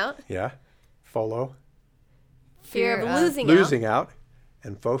missing out. Yeah, FOLO, Fear of losing losing out,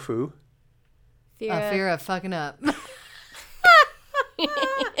 and FOFU. Fear Fear of fucking up.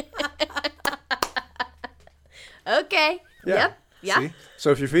 Okay. Yeah. Yep. Yeah. See?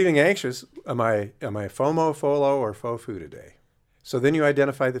 So if you're feeling anxious, am I FOMO, FOLO, or FOFU today? So then you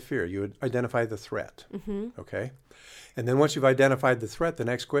identify the fear. You would identify the threat. Okay? And then once you've identified the threat, the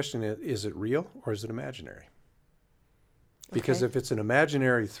next question is it real or is it imaginary? Because Okay. if it's an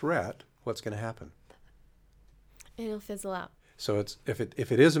imaginary threat, what's going to happen? It'll fizzle out. So it's if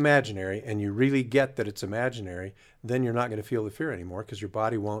it is imaginary and you really get that it's imaginary, then you're not going to feel the fear anymore because your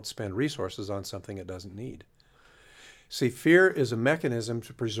body won't spend resources on something it doesn't need. See, fear is a mechanism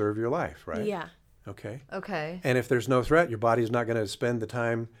to preserve your life, right? Yeah. Okay. Okay. And if there's no threat, your body's not going to spend the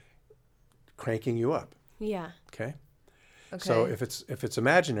time cranking you up. Yeah. Okay. So Okay. if it's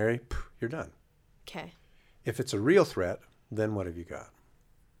imaginary, you're done. Okay. If it's a real threat, then what have you got?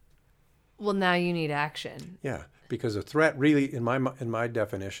 Well, now you need action. Yeah, because a threat really, in my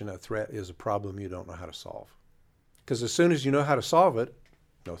definition, a threat is a problem you don't know how to solve. Because as soon as you know how to solve it,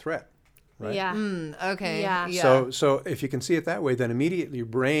 no threat, right? Yeah. Okay. Yeah. So if you can see it that way, then immediately your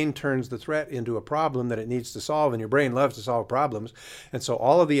brain turns the threat into a problem that it needs to solve, and your brain loves to solve problems. And so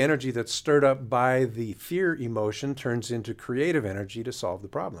all of the energy that's stirred up by the fear emotion turns into creative energy to solve the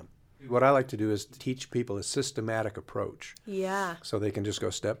problem. What I like to do is teach people a systematic approach. Yeah. So they can just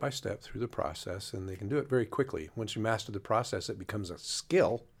go step by step through the process, and they can do it very quickly. Once you master the process, it becomes a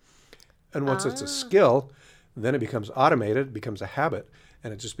skill. And once it's a skill, then it becomes automated, becomes a habit,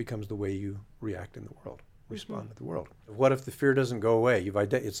 and it just becomes the way you react in the world, respond to the world. What if the fear doesn't go away?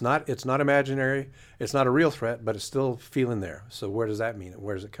 It's not imaginary, it's not a real threat, but it's still feeling there. So where does that mean?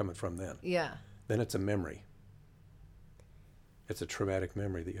 Where is it coming from then? Yeah. Then it's a memory. It's a traumatic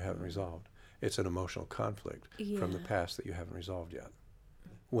memory that you haven't resolved. It's an emotional conflict from the past that you haven't resolved yet.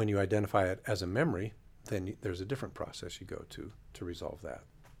 When you identify it as a memory, then there's a different process you go to resolve that.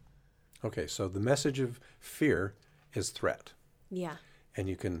 Okay, so the message of fear is threat. Yeah. And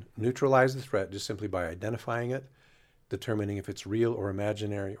you can neutralize the threat just simply by identifying it, determining if it's real or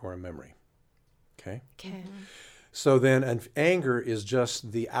imaginary or a memory. Okay? Okay. So then anger is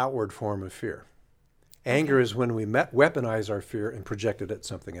just the outward form of fear. Anger is when we weaponize our fear and project it at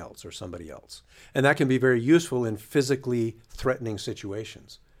something else or somebody else. And that can be very useful in physically threatening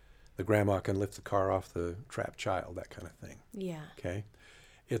situations. The grandma can lift the car off the trapped child, that kind of thing. Yeah. Okay?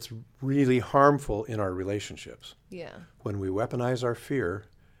 It's really harmful in our relationships. Yeah. When we weaponize our fear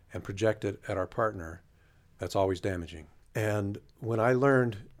and project it at our partner, that's always damaging. And when I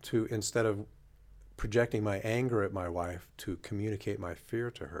learned to, instead of projecting my anger at my wife, to communicate my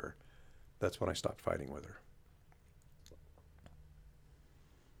fear to her, that's when I stopped fighting with her.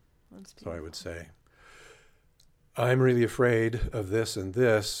 So I would say, I'm really afraid of this, and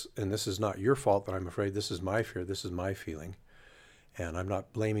this is not your fault that I'm afraid. This is my fear. This is my feeling. And I'm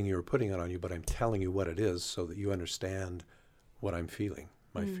not blaming you or putting it on you, but I'm telling you what it is so that you understand what I'm feeling,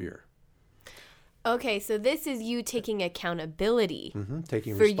 my fear. Okay, so this is you taking accountability.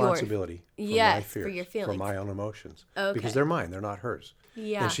 Taking For your- responsibility for my Yes, for fears, your for feelings. my own emotions. Okay. Because they're mine, they're not hers.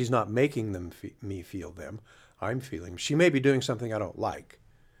 Yeah. And she's not making them me feel them. I'm feeling. She may be doing something I don't like,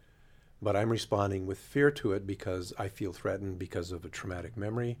 but I'm responding with fear to it because I feel threatened because of a traumatic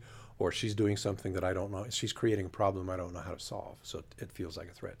memory, or she's doing something that I don't know. She's creating a problem I don't know how to solve, so it feels like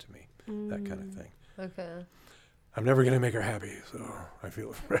a threat to me, that kind of thing. Okay. I'm never going to make her happy, so I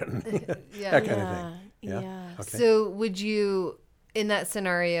feel threatened. Yeah. That kind of thing. Yeah. Okay. So would you, in that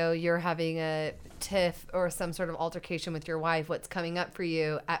scenario, you're having a tiff or some sort of altercation with your wife, what's coming up for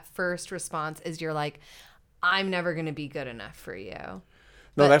you at first response is you're like, I'm never going to be good enough for you. No,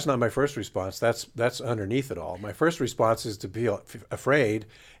 But- that's not my first response. That's underneath it all. My first response is to be afraid,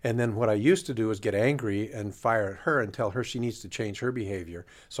 and then what I used to do is get angry and fire at her and tell her she needs to change her behavior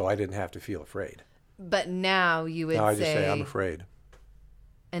so I didn't have to feel afraid. But now you would Now I say, just say, I'm afraid,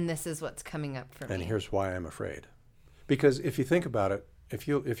 and this is what's coming up for and me. here's why I'm afraid. Because if you think about it, if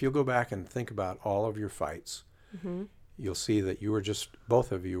you'll go back and think about all of your fights, you'll see that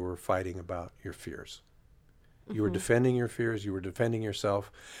both of you were fighting about your fears. You were defending your fears, you were defending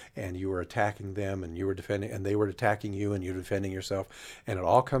yourself, and you were attacking them, and you were defending, and they were attacking you, and you're defending yourself. And it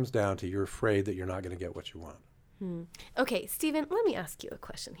all comes down to you're afraid that you're not going to get what you want. Okay, Stephen, let me ask you a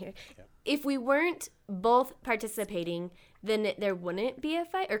question here. Yeah. If we weren't both participating, then there wouldn't be a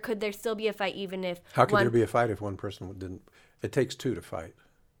fight? Or could there still be a fight even if How could there be a fight if one person didn't? It takes two to fight.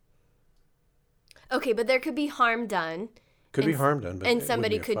 Okay, but there could be harm done. Could be harm done, but and it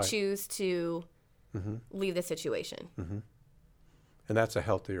somebody wouldn't be a could fight. choose to leave the situation. And that's a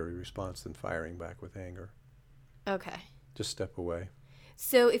healthier response than firing back with anger. Okay. Just step away.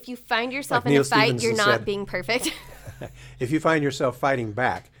 So if you find yourself Like in Neil a fight, Stephenson you're not said- being perfect. If you find yourself fighting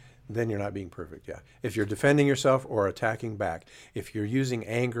back, then you're not being perfect, yeah. If you're defending yourself or attacking back, if you're using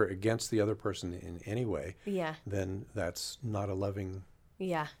anger against the other person in any way, Yeah. then that's not a loving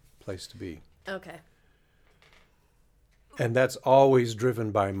Yeah. place to be. Okay. And that's always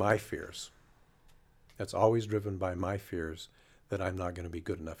driven by my fears. That's always driven by my fears that I'm not going to be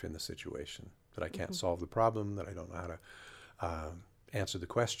good enough in the situation, that I can't solve the problem, that I don't know how to answer the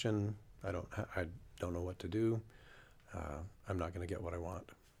question, I don't know what to do, I'm not going to get what I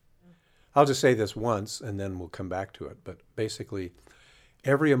want. I'll just say this once and then we'll come back to it, but basically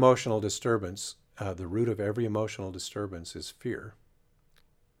every emotional disturbance, the root of every emotional disturbance is fear.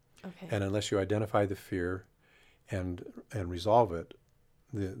 Okay. And unless you identify the fear and resolve it,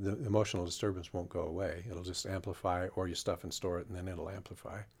 the emotional disturbance won't go away. It'll just amplify, or you stuff and store it, and then it'll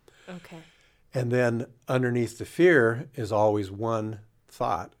amplify. Okay. And then underneath the fear is always one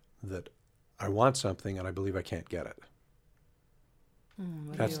thought that I want something and I believe I can't get it.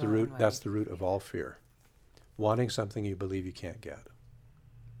 That's the root. That's the root of all fear. Wanting something you believe you can't get.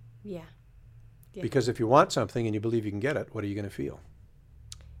 Yeah. Yeah. Because if you want something and you believe you can get it, what are you going to feel?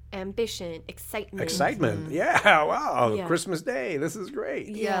 Ambition, excitement. Excitement. Yeah. Wow. Yeah. Christmas Day. This is great.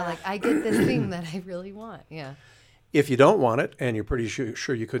 Yeah, like I get this thing that I really want. Yeah. If you don't want it and you're pretty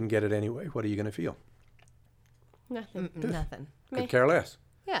sure you couldn't get it anyway, what are you going to feel? Nothing. Nothing. Could care less.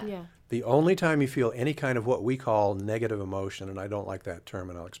 Yeah. Yeah. The only time you feel any kind of what we call negative emotion, and I don't like that term,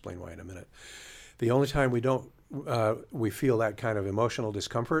 and I'll explain why in a minute. The only time we feel that kind of emotional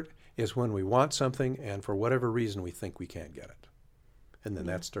discomfort is when we want something, and for whatever reason we think we can't get it, and then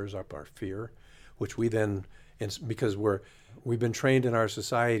that stirs up our fear, which we then, because we've been trained in our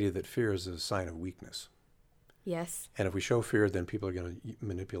society that fear is a sign of weakness. Yes. And if we show fear, then people are going to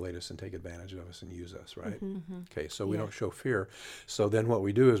manipulate us and take advantage of us and use us, right? Okay, so we don't show fear. So then what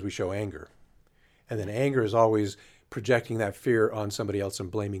we do is we show anger. And then anger is always projecting that fear on somebody else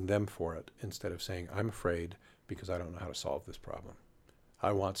and blaming them for it instead of saying, I'm afraid because I don't know how to solve this problem.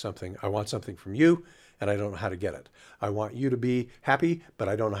 I want something from you, and I don't know how to get it. I want you to be happy, but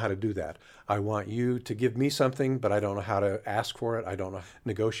I don't know how to do that. I want you to give me something, but I don't know how to ask for it. I don't know how to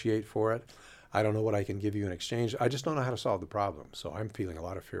negotiate for it. I don't know what I can give you in exchange. I just don't know how to solve the problem. So I'm feeling a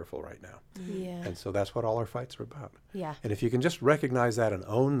lot of fearful right now. Yeah. And so that's what all our fights are about. Yeah. And if you can just recognize that and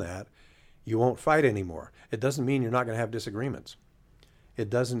own that, you won't fight anymore. It doesn't mean you're not going to have disagreements. It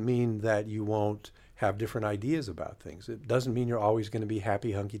doesn't mean that you won't have different ideas about things. It doesn't mean you're always going to be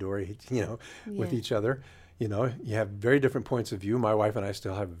happy, hunky-dory, with each other. You have very different points of view. My wife and I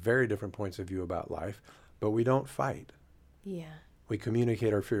still have very different points of view about life, but we don't fight. Yeah. We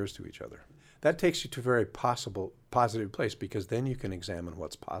communicate our fears to each other. That takes you to a very positive place, because then you can examine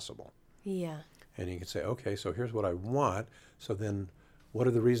what's possible. Yeah. And you can say, okay, so here's what I want. So then what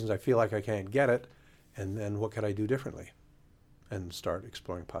are the reasons I feel like I can't get it? And then what could I do differently? And start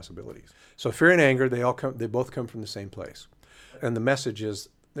exploring possibilities. So fear and anger, they both come from the same place. And the message is,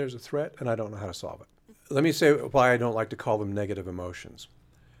 there's a threat and I don't know how to solve it. Let me say why I don't like to call them negative emotions.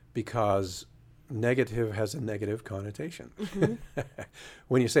 Because negative has a negative connotation.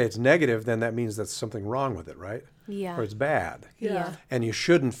 When you say it's negative, then that means there's something wrong with it, right? Yeah. Or it's bad. Yeah. And you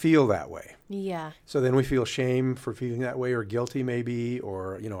shouldn't feel that way. Yeah. So then we feel shame for feeling that way, or guilty maybe,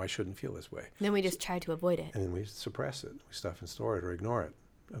 or, I shouldn't feel this way. Then we just try to avoid it. And then we suppress it. We stuff and store it or ignore it,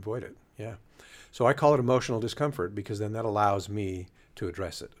 avoid it. Yeah. So I call it emotional discomfort, because then that allows me to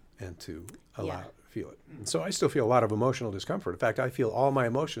address it and to feel it. And so I still feel a lot of emotional discomfort. In fact, I feel all my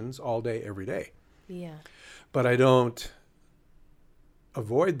emotions all day, every day. Yeah. But I don't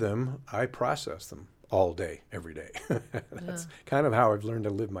avoid them. I process them all day, every day. That's kind of how I've learned to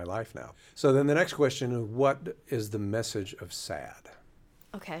live my life now. So then the next question is, what is the message of sad?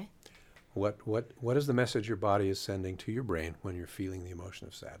 Okay. What is the message your body is sending to your brain when you're feeling the emotion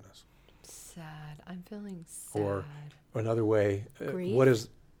of sadness? Sad. I'm feeling sad. Or another way, Grief? what is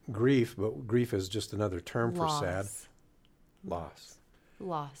grief? But grief is just another term Loss. for sad. Loss.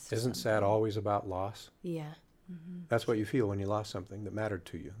 Lost. Isn't sad always about loss? Yeah. That's what you feel when you lost something that mattered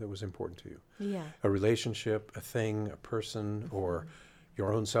to you, that was important to you. Yeah. A relationship, a thing, a person, or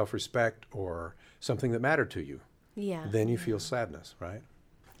your own self-respect, or something that mattered to you. Yeah. Then you feel sadness, right?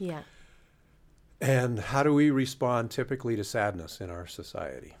 Yeah. And how do we respond typically to sadness in our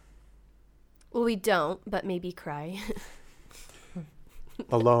society? Well, we don't, but maybe cry.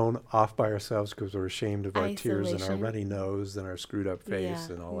 Alone, off by ourselves because we're ashamed of our tears and our Isolation. runny nose and our screwed up face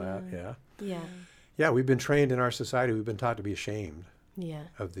Yeah. and all that. Yeah. Yeah. Yeah, we've been trained in our society, we've been taught to be ashamed Yeah.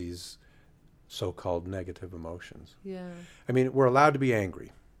 of these so-called negative emotions. Yeah. I mean, we're allowed to be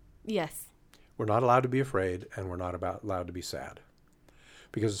angry. Yes. We're not allowed to be afraid, and we're not allowed to be sad.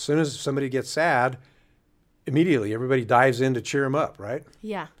 Because as soon as somebody gets sad, immediately everybody dives in to cheer them up, right?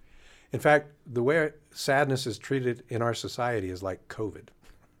 Yeah. In fact, the way sadness is treated in our society is like COVID.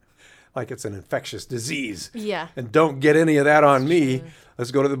 Like it's an infectious disease. Yeah. And don't get any of that on me.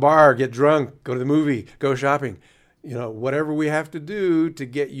 Let's go to the bar, get drunk, go to the movie, go shopping. Whatever we have to do to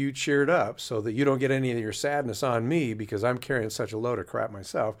get you cheered up so that you don't get any of your sadness on me, because I'm carrying such a load of crap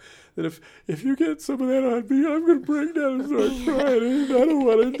myself, that if you get some of that on me, I'm going to break down and start crying, and I don't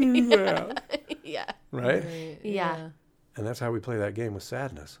want to do that. Yeah. Right? Yeah. And that's how we play that game with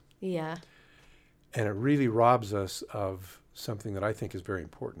sadness. Yeah. And it really robs us of something that I think is very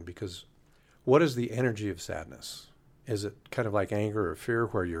important, because what is the energy of sadness? Is it kind of like anger or fear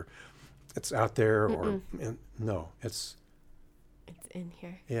where it's out there, or no, it's It's in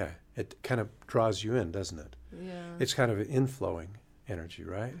here. Yeah, it kind of draws you in, doesn't it? Yeah. It's kind of an inflowing energy,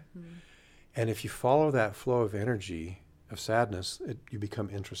 right? And if you follow that flow of energy of sadness, you become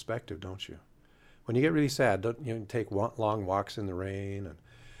introspective, don't you? When you get really sad, don't you take long walks in the rain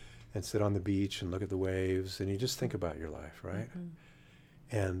and sit on the beach and look at the waves, and you just think about your life, right?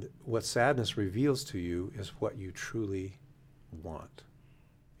 And what sadness reveals to you is what you truly want,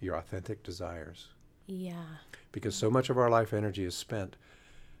 your authentic desires. Yeah. Because so much of our life energy is spent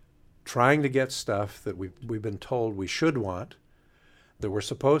trying to get stuff that we've been told we should want, that we're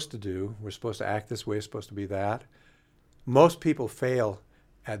supposed to do. We're supposed to act this way, supposed to be that. Most people fail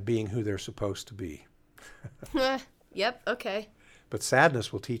at being who they're supposed to be. Yep. Okay. But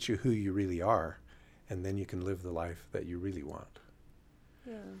sadness will teach you who you really are, and then you can live the life that you really want.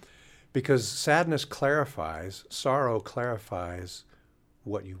 Yeah. Because sadness clarifies, sorrow clarifies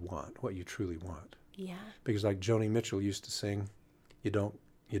what you want, what you truly want. Yeah. Because like Joni Mitchell used to sing, you don't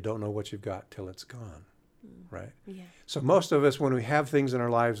know what you've got till it's gone, right? Yeah. So most of us, when we have things in our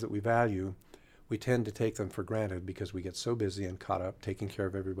lives that we value, we tend to take them for granted because we get so busy and caught up taking care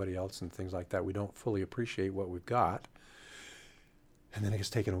of everybody else and things like that. We don't fully appreciate what we've got. And then it gets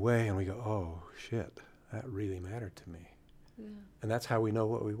taken away and we go, oh, shit, that really mattered to me. Yeah. And that's how we know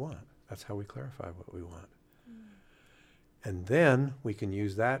what we want. That's how we clarify what we want. And then we can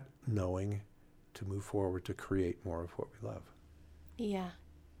use that knowing to move forward to create more of what we love. Yeah.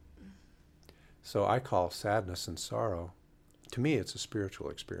 So I call sadness and sorrow, to me, it's a spiritual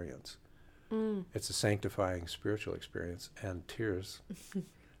experience. It's a sanctifying spiritual experience. And tears,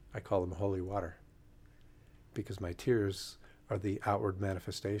 I call them holy water, because my tears are the outward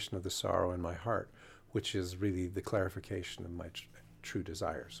manifestation of the sorrow in my heart, which is really the clarification of my true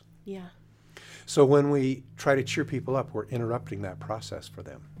desires. Yeah. So when we try to cheer people up, we're interrupting that process for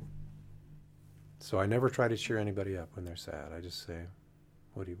them. So I never try to cheer anybody up when they're sad. I just say,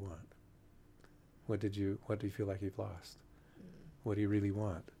 what do you want? What do you feel like you've lost? What do you really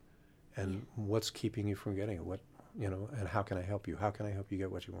want? And what's keeping you from getting it? And how can I help you? How can I help you get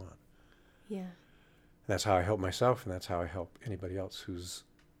what you want? Yeah. That's how I help myself, and that's how I help anybody else who's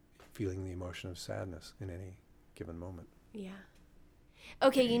feeling the emotion of sadness in any given moment. Yeah.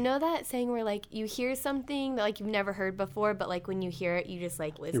 Okay, you know that saying where like you hear something that like you've never heard before, but like when you hear it, you just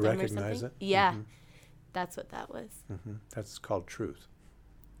like wisdom or something. You recognize it? Yeah, Mm-hmm. That's what that was. Mm-hmm. That's called truth.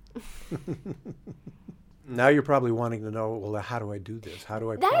 Now you're probably wanting to know, well, how do I do this? How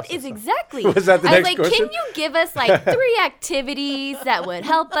do I That process is that? exactly. Was that the I was next like, question? can you give us like 3 activities that would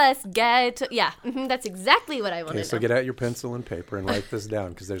help us get? Yeah, that's exactly what I wanted. Okay, so get out your pencil and paper and write this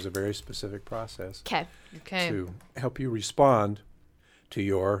down, because there's a very specific process Okay. to help you respond to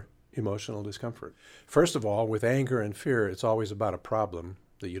your emotional discomfort. First of all, with anger and fear, it's always about a problem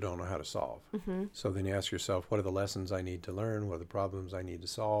that you don't know how to solve. So then you ask yourself, what are the lessons I need to learn? What are the problems I need to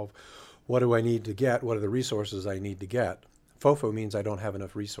solve? What do I need to get? What are the resources I need to get? FOFO means I don't have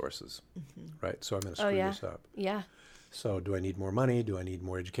enough resources, right? So I'm going to screw this up. Yeah. So do I need more money? Do I need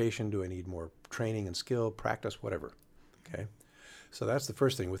more education? Do I need more training and skill, practice, whatever? Okay. So that's the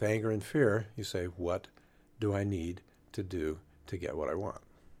first thing. With anger and fear, you say, what do I need to do to get what I want?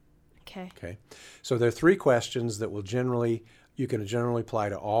 Okay. Okay. So there are 3 questions that you can generally apply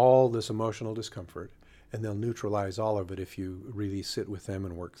to all this emotional discomfort, and they'll neutralize all of it if you really sit with them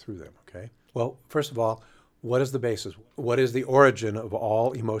and work through them, okay? Well, first of all, what is the basis? What is the origin of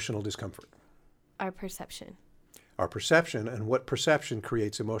all emotional discomfort? Our perception. Our perception, and what perception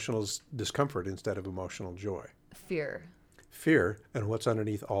creates emotional discomfort instead of emotional joy? Fear. Fear, and what's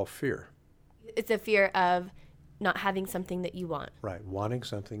underneath all fear? It's a fear of not having something that you want. Right, wanting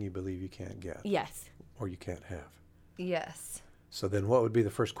something you believe you can't get Yes. or you can't have. Yes. So then what would be the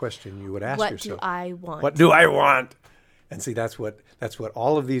first question you would ask What yourself? do I want? What do I want? And see, that's what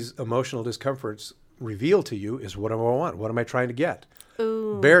all of these emotional discomforts reveal to you is, what do I want? What am I trying to get?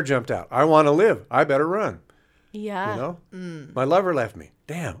 Ooh. Bear jumped out. I want to live. I better run. Yeah. You know? My lover left me.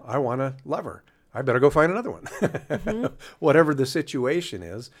 Damn, I want a lover. I better go find another one. Whatever the situation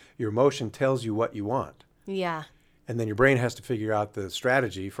is, your emotion tells you what you want. Yeah. And then your brain has to figure out the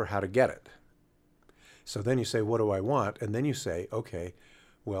strategy for how to get it. So then you say, what do I want? And then you say, okay,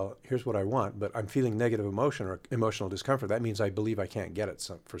 well, here's what I want, but I'm feeling negative emotion or emotional discomfort. That means I believe I can't get it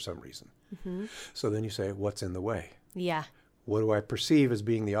for some reason. So then you say, what's in the way? Yeah. What do I perceive as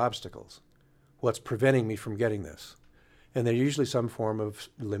being the obstacles? What's preventing me from getting this? And they're usually some form of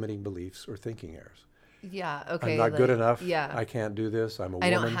limiting beliefs or thinking errors. Yeah. Okay. I'm not good enough. Yeah. I can't do this. I'm a woman. I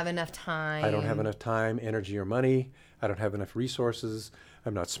don't have enough time. I don't have enough time, energy, or money. I don't have enough resources.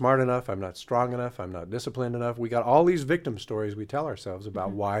 I'm not smart enough. I'm not strong enough. I'm not disciplined enough. We got all these victim stories we tell ourselves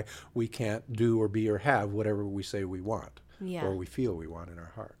about why we can't do or be or have whatever we say we want. Yeah. or we feel we want in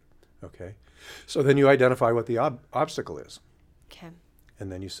our heart. Okay? So then you identify what the obstacle is. Okay.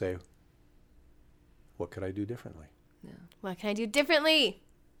 And then you say, what could I do differently? What can I do differently?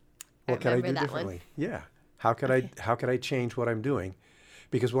 What can I remember do that one. differently? Yeah. How could I change what I'm doing?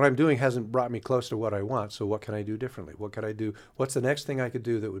 Because what I'm doing hasn't brought me close to what I want. So what can I do differently? What could I do? What's the next thing I could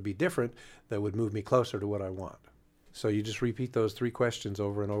do that would be different, that would move me closer to what I want? So you just repeat those 3 questions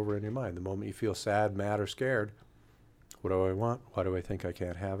over and over in your mind. The moment you feel sad, mad, or scared, what do I want? Why do I think I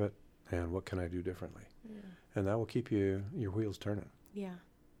can't have it? And what can I do differently? Yeah. And that will keep your wheels turning. Yeah.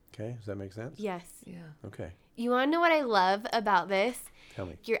 Okay? Does that make sense? Yes. Yeah. Okay. You want to know what I love about this? Tell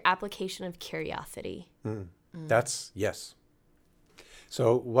me. Your application of curiosity. That's, yes.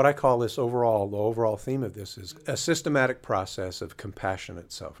 So what I call this the overall theme of this is a systematic process of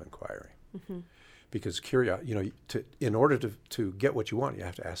compassionate self-inquiry. Because in order to get what you want, you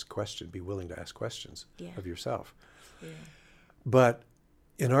have to ask questions, be willing to ask questions of yourself. Yeah. But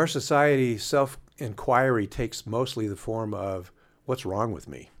in our society, self-inquiry takes mostly the form of, what's wrong with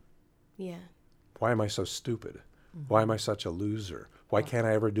me? Yeah. Why am I so stupid? Why am I such a loser? Why can't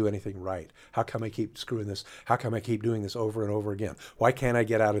I ever do anything right? How come I keep screwing this? How come I keep doing this over and over again? Why can't I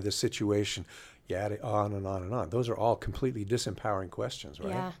get out of this situation? Yeah, on and on and on. Those are all completely disempowering questions, right?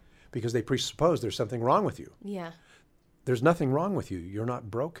 Yeah. Because they presuppose there's something wrong with you. Yeah. There's nothing wrong with you. You're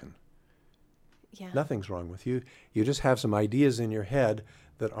not broken. Yeah. Nothing's wrong with you. You just have some ideas in your head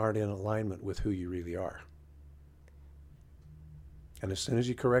that aren't in alignment with who you really are. And as soon as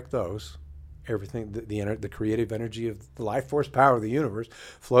you correct those, everything, the creative energy of the life force power of the universe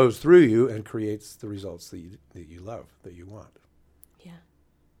flows through you and creates the results that you love, that you want. Yeah.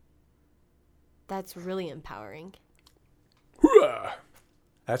 That's really empowering. Hoorah!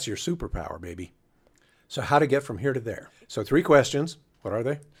 That's your superpower, baby. So how to get from here to there? So 3 questions. What are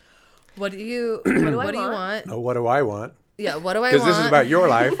they? What do you what do you want? No, what do I want? Yeah, what do I want? Because this is about your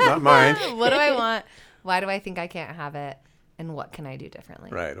life, not mine. What do I want? Why do I think I can't have it? And what can I do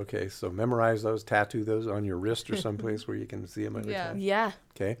differently? Right, okay. So memorize those, tattoo those on your wrist or someplace where you can see them every time. Yeah.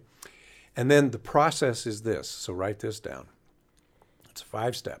 Okay. And then the process is this. So write this down. It's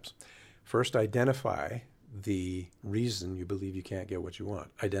 5 steps. First, identify the reason you believe you can't get what you want.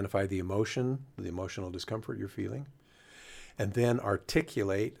 Identify the emotional discomfort you're feeling. And then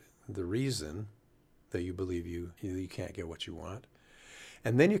articulate the reason that you believe you can't get what you want.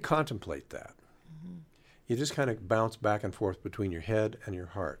 And then you contemplate that. You just kind of bounce back and forth between your head and your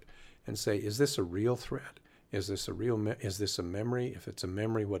heart and say, is this a real threat? Is this a memory? If it's a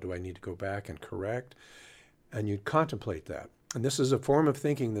memory, what do I need to go back and correct? And you contemplate that. And this is a form of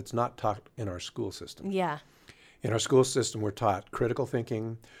thinking that's not taught in our school system. Yeah. In our school system, we're taught critical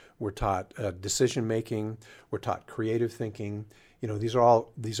thinking, we're taught decision making, we're taught creative thinking. You know, these are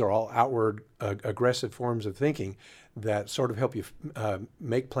all outward aggressive forms of thinking that sort of help you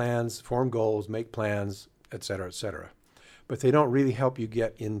make plans, form goals, make plans, et cetera, but they don't really help you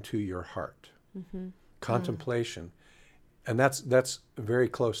get into your heart. Contemplation, and that's very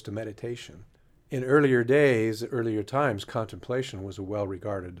close to meditation. In earlier times, contemplation was a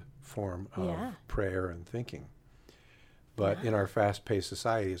well-regarded form of prayer and thinking. But in our fast-paced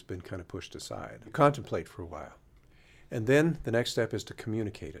society, it's been kind of pushed aside. Contemplate for a while. And then the next step is to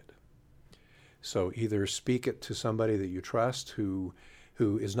communicate it. So either speak it to somebody that you trust who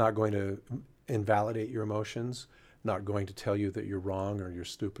is not going to invalidate your emotions, not going to tell you that you're wrong or you're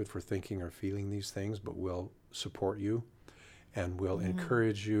stupid for thinking or feeling these things, but will support you and will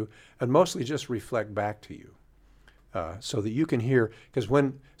encourage you and mostly just reflect back to you. So that you can hear, because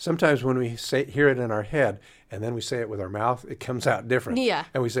sometimes when we hear it in our head and then we say it with our mouth, it comes out different. Yeah.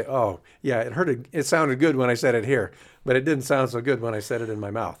 And we say, oh, yeah, it sounded good when I said it here, but it didn't sound so good when I said it in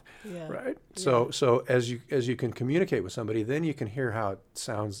my mouth. Yeah. Right? Yeah. So as you can communicate with somebody, then you can hear how it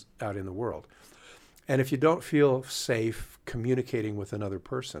sounds out in the world. And if you don't feel safe communicating with another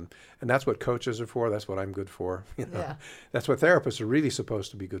person, and that's what coaches are for, that's what I'm good for, that's what therapists are really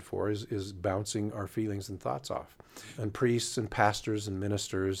supposed to be good for, is bouncing our feelings and thoughts off. And priests and pastors and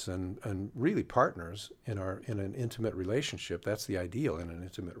ministers and really partners in an intimate relationship, that's the ideal in an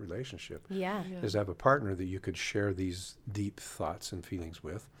intimate relationship, is have a partner that you could share these deep thoughts and feelings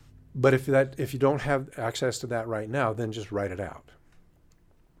with. But if you don't have access to that right now, then just write it out.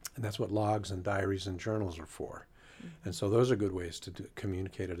 And that's what logs and diaries and journals are for. And so those are good ways to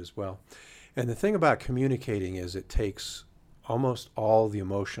communicate it as well. And the thing about communicating is it takes almost all the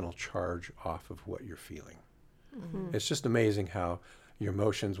emotional charge off of what you're feeling. It's just amazing how your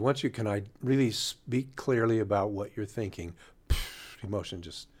emotions, once you can really speak clearly about what you're thinking, emotion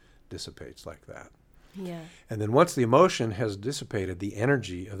just dissipates like that. Yeah. And then once the emotion has dissipated, the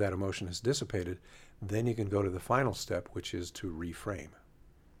energy of that emotion has dissipated, Then you can go to the final step, which is to reframe.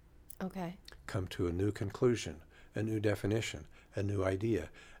 Okay. Come to a new conclusion, a new definition, a new idea,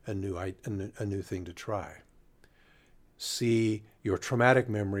 a new thing to try. See your traumatic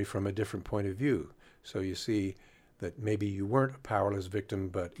memory from a different point of view. So you see that maybe you weren't a powerless victim,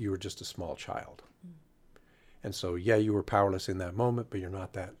 but you were just a small child. And so, yeah, you were powerless in that moment, but you're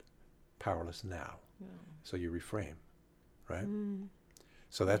not that powerless now. Yeah. So you reframe, right?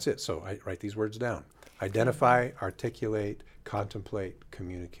 So that's it. So I write these words down. Identify, articulate, contemplate,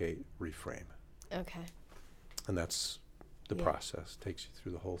 communicate, reframe. Okay. And that's the process. Takes you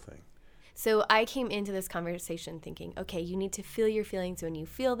through the whole thing. So I came into this conversation thinking, okay, you need to feel your feelings. When you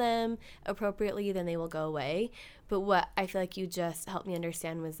feel them appropriately, then they will go away. But what I feel like you just helped me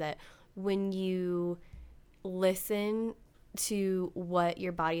understand was that when you listen to what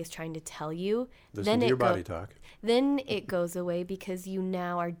your body is trying to tell you, listen to your body talk. Then it goes away because you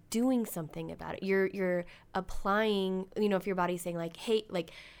now are doing something about it. You're applying, if your body's saying like, hey,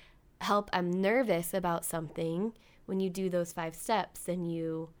 like, help, I'm nervous about something. When you do those 5 steps, then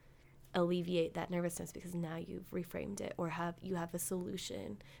you alleviate that nervousness because now you've reframed it or you have a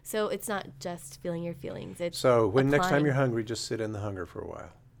solution. So it's not just feeling your feelings. It's so when applying. Next time you're hungry, just sit in the hunger for a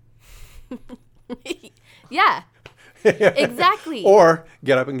while. Yeah. Exactly. Or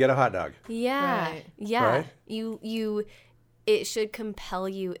get up and get a hot dog. Yeah. Right. Yeah. Right? You it should compel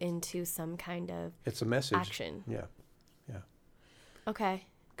you into some kind of It's a message. action. Yeah. Okay.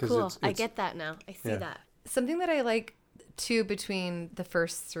 'Cause Cool. I get that now. I see Yeah. that. Something that I like too between the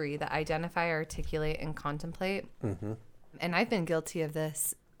first 3, the identify, articulate, and contemplate, and I've been guilty of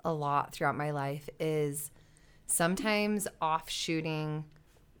this a lot throughout my life, is sometimes offshooting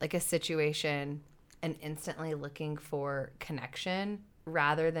like a situation and instantly looking for connection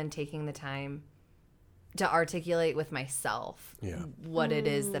rather than taking the time to articulate with myself what it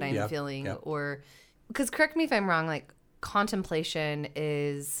is that I'm feeling. Or because correct me if I'm wrong, like contemplation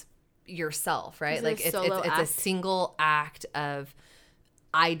is yourself, right? Like it's a single act of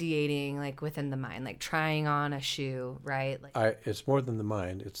ideating, like within the mind, like trying on a shoe, right? Like It's more than the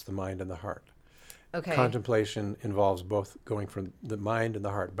mind. It's the mind and the heart. Okay. Contemplation involves both going from the mind and the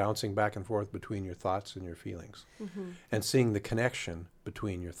heart, bouncing back and forth between your thoughts and your feelings, and seeing the connection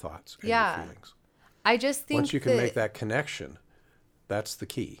between your thoughts and your feelings. I just think once you can make that connection, that's the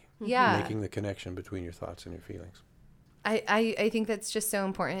key. Yeah. Making the connection between your thoughts and your feelings. I think that's just so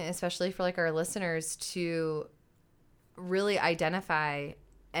important, especially for like our listeners, to really identify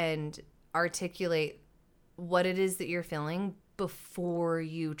and articulate what it is that you're feeling before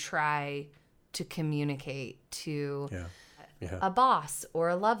you try to communicate to a boss or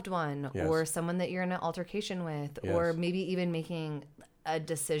a loved one or someone that you're in an altercation with or maybe even making a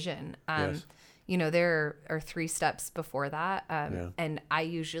decision. There are 3 steps before that. And I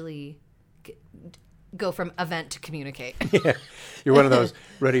usually go from event to communicate. You're one of those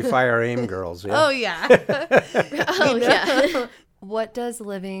ready, fire, aim girls. Yeah? Oh, yeah. What does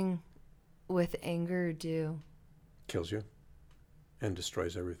living with anger do? Kills you and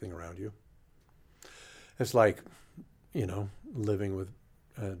destroys everything around you. It's like, living with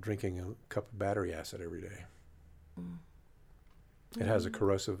drinking a cup of battery acid every day. It has a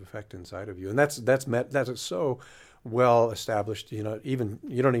corrosive effect inside of you, and that's so well established. Even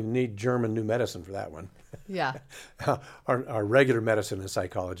you don't even need German new medicine for that one. Yeah. Our regular medicine and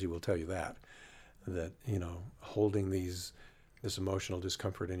psychology will tell you that holding this emotional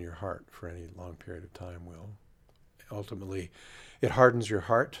discomfort in your heart for any long period of time will ultimately, it hardens your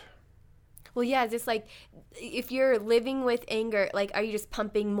heart. Well, yeah, it's just like if you're living with anger, like, are you just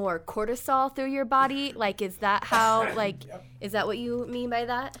pumping more cortisol through your body? Like, is that how, like, is that what you mean by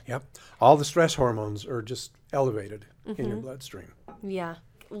that? Yep. All the stress hormones are just elevated in your bloodstream. Yeah.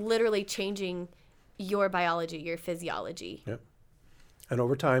 Literally changing your biology, your physiology. Yep. And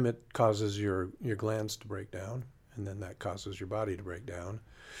over time, it causes your glands to break down, and then that causes your body to break down.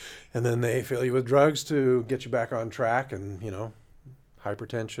 And then they fill you with drugs to get you back on track, and,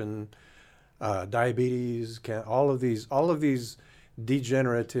 hypertension, diabetes, all of these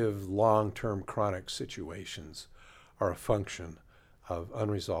degenerative, long-term chronic situations are a function of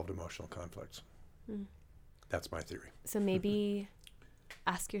unresolved emotional conflicts. That's my theory. So maybe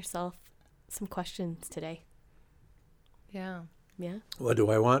ask yourself some questions today. Yeah. Yeah. What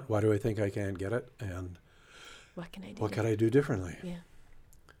do I want? Why do I think I can't get it? And what can I do? What can I do differently? Yeah.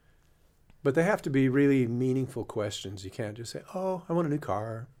 But they have to be really meaningful questions. You can't just say, "Oh, I want a new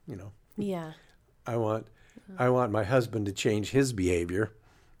car," Yeah. I want my husband to change his behavior.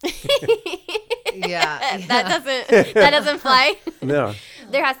 Yeah. That doesn't fly. No.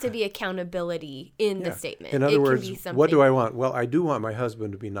 There has to be accountability in the statement. In other words, what do I want? Well, I do want my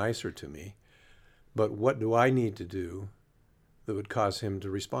husband to be nicer to me, but what do I need to do that would cause him to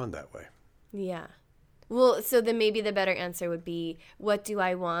respond that way? Yeah. Well, so then maybe the better answer would be, what do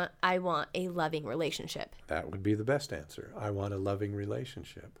I want? I want a loving relationship. That would be the best answer. I want a loving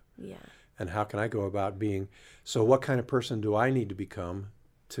relationship. Yeah. And how can I go about being, so what kind of person do I need to become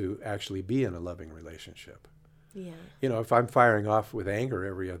to actually be in a loving relationship? Yeah. You know, if I'm firing off with anger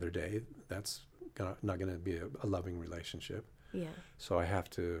every other day, that's not going to be a loving relationship. Yeah. So I have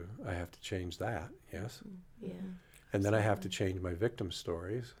to change that, yes. Yeah. And then I have to change my victim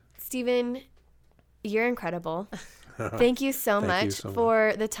stories. Stephen, you're incredible. Thank you so much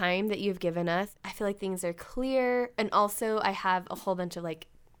for the time that you've given us. I feel like things are clear. And also I have a whole bunch of like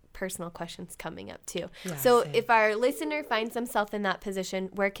personal questions coming up too. Yeah, so if our listener finds themselves in that position,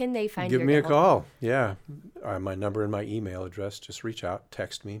 where can they find you? Give me a call. Yeah. My number and my email address. Just reach out,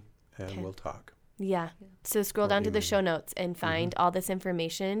 text me, and we'll talk. Yeah. So scroll down to the show notes and find all this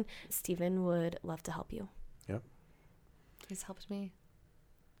information. Stephen would love to help you. Yep. He's helped me.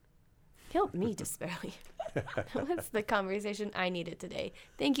 He helped me just barely. That's the conversation I needed today.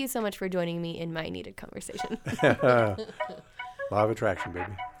 Thank you so much for joining me in my needed conversation. Law of attraction,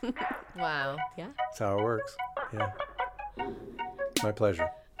 baby. Wow. Yeah. That's how it works. Yeah. My pleasure.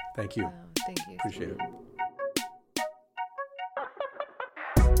 Thank you. Wow, thank you. Appreciate it.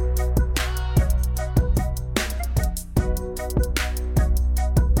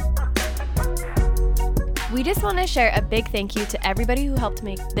 We just want to share a big thank you to everybody who helped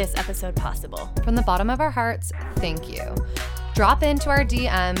make this episode possible. From the bottom of our hearts, thank you. Drop into our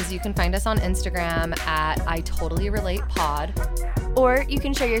DMs. You can find us on Instagram at ITotallyRelatePod. Or you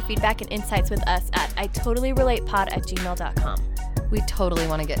can share your feedback and insights with us at ITotallyRelatePod@gmail.com. We totally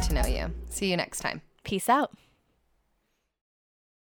want to get to know you. See you next time. Peace out.